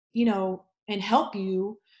 you know, and help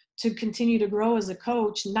you to continue to grow as a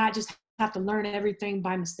coach, not just have to learn everything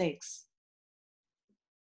by mistakes.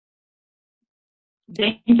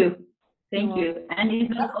 Thank you. Thank you. And it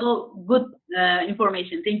was all good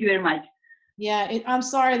information. Thank you very much. Yeah, I'm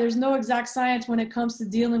sorry. There's no exact science when it comes to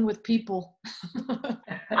dealing with people.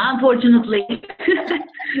 Unfortunately.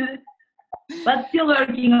 But still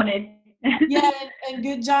working on it. Yeah, and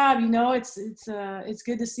good job. You know, it's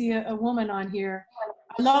good to see a woman on here.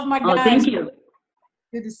 I love my guys. Oh, thank you.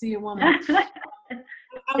 Good to see a woman.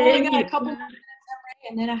 I've only got a couple more minutes,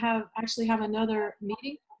 and then I actually have another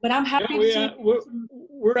meeting. But I'm happy to.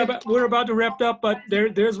 We're about to wrap up, but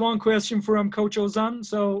there's one question from Coach Ozan,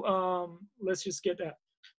 so let's just get that.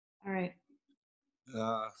 All right.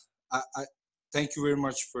 I thank you very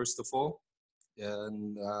much, first of all.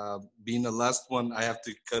 And being the last one, I have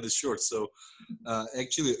to cut it short. So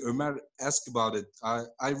actually, Ömer asked about it.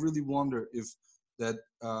 I really wonder if that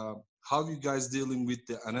how you guys dealing with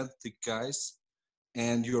the analytic guys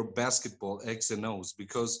and your basketball X and O's,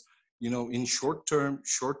 because you know in short term,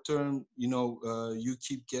 you know you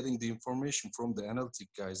keep getting the information from the analytic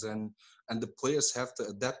guys, and the players have to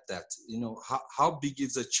adapt that. You know, how big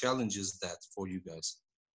is a challenge is that for you guys?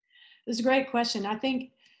 This is a great question. I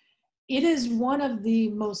think it is one of the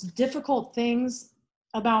most difficult things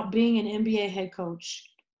about being an NBA head coach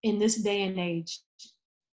in this day and age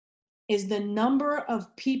is the number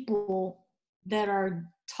of people that are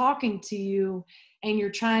talking to you and you're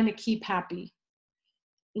trying to keep happy.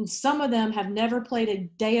 And some of them have never played a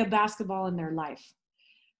day of basketball in their life.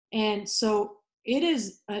 And so it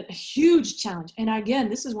is a huge challenge. And again,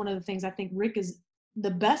 this is one of the things I think Rick is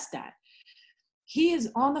the best at. He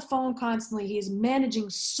is on the phone constantly. He is managing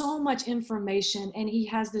so much information, and he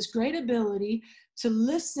has this great ability to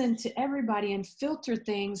listen to everybody and filter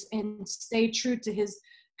things and stay true to his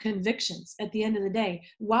convictions at the end of the day,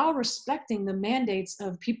 while respecting the mandates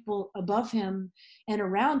of people above him and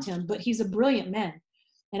around him. But he's a brilliant man.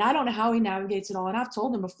 And I don't know how he navigates it all. And I've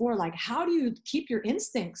told him before, like, how do you keep your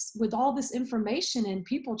instincts with all this information and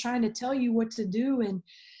people trying to tell you what to do and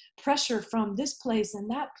pressure from this place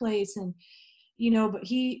and that place? And you know, but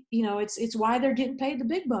he, you know, it's why they're getting paid the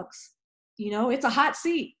big bucks. You know, it's a hot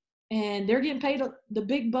seat and they're getting paid the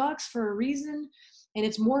big bucks for a reason. And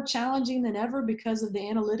it's more challenging than ever because of the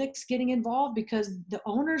analytics getting involved, because the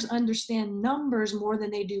owners understand numbers more than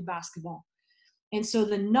they do basketball. And so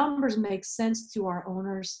the numbers make sense to our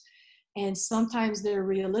owners. And sometimes they're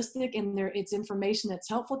realistic and it's information that's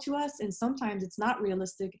helpful to us. And sometimes it's not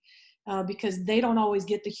realistic because they don't always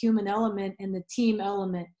get the human element and the team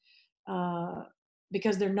element.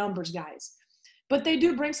 Because they're numbers guys, but they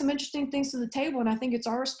do bring some interesting things to the table. And I think it's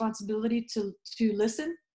our responsibility to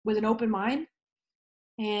listen with an open mind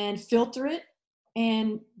and filter it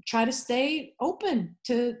and try to stay open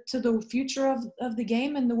to the future of the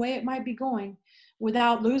game and the way it might be going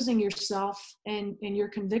without losing yourself and your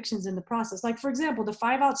convictions in the process. Like, for example, the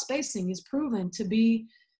 5-out spacing is proven to be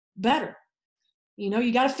better. You know,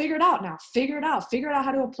 you got to figure it out now. Figure it out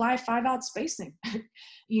how to apply 5-out spacing.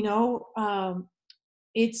 You know,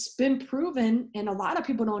 it's been proven, and a lot of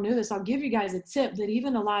people don't know this. I'll give you guys a tip that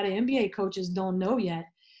even a lot of NBA coaches don't know yet.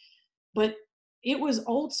 But it was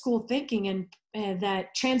old school thinking and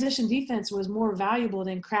that transition defense was more valuable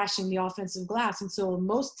than crashing the offensive glass. And so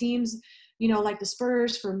most teams, you know, like the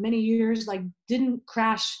Spurs for many years, like didn't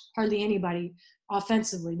crash hardly anybody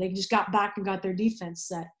offensively. They just got back and got their defense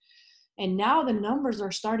set. And now the numbers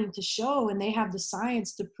are starting to show, and they have the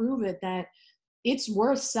science to prove it, that it's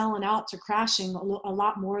worth selling out to crashing a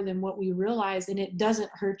lot more than what we realize, and it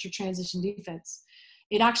doesn't hurt your transition defense.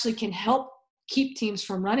 It actually can help keep teams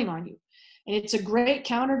from running on you. And it's a great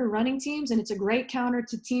counter to running teams, and it's a great counter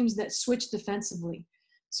to teams that switch defensively.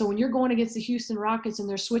 So when you're going against the Houston Rockets and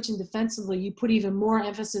they're switching defensively, you put even more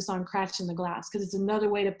emphasis on crashing the glass because it's another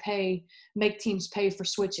way to make teams pay for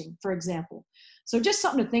switching, for example. So just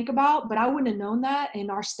something to think about, but I wouldn't have known that, and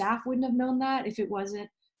our staff wouldn't have known that if it wasn't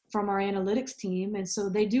from our analytics team. And so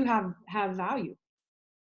they do have value.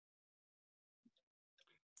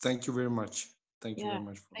 Thank you very much. Thank you very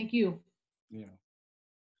much. Thank you. Yeah.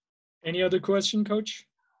 Any other question, Coach?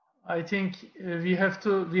 I think we have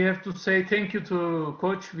to say thank you to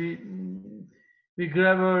Coach. We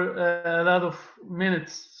grab a lot of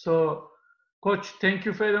minutes. So, Coach, thank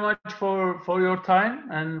you very much for your time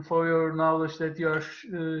and for your knowledge that you are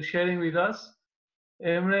sharing with us.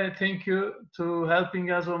 Emre, thank you to helping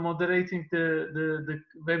us or moderating the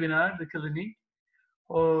webinar, the clinic.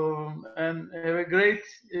 And have a great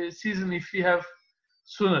season if we have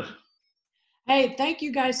sooner. Hey, thank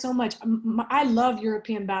you guys so much. I love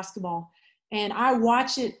European basketball, and I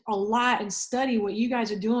watch it a lot and study what you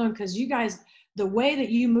guys are doing, because you guys, the way that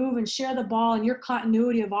you move and share the ball and your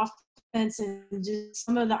continuity of and just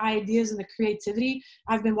some of the ideas and the creativity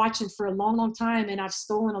I've been watching for a long, long time, and I've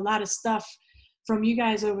stolen a lot of stuff from you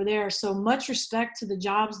guys over there. So much respect to the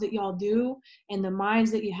jobs that y'all do and the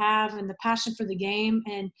minds that you have and the passion for the game.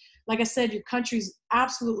 And like I said, your country's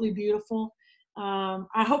absolutely beautiful.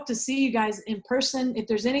 I hope to see you guys in person. If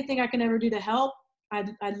there's anything I can ever do to help,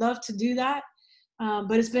 I'd love to do that.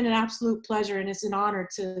 But it's been an absolute pleasure, and it's an honor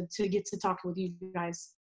to get to talk with you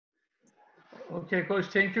guys. Okay, Coach,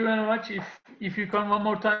 thank you very much. If you come one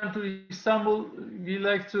more time to Istanbul, we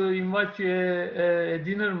like to invite you a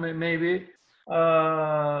dinner maybe.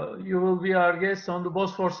 You will be our guest on the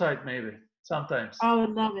Bosphorus side maybe, sometimes. I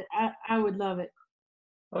would love it. I would love it.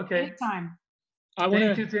 Okay. Anytime. I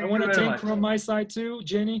want to thank much. from my side too,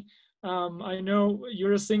 Jenny. I know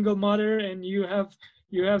you're a single mother and you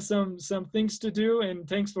have some things to do, and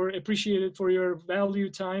thanks appreciate it for your value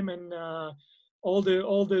time and all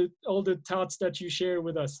the thoughts that you share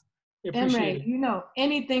with us. Appreciate it. You know,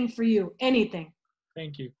 anything for you, anything.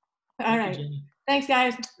 Thank you. All right. Thanks,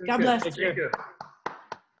 guys. God bless. Thank you.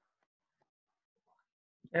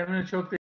 Emre çok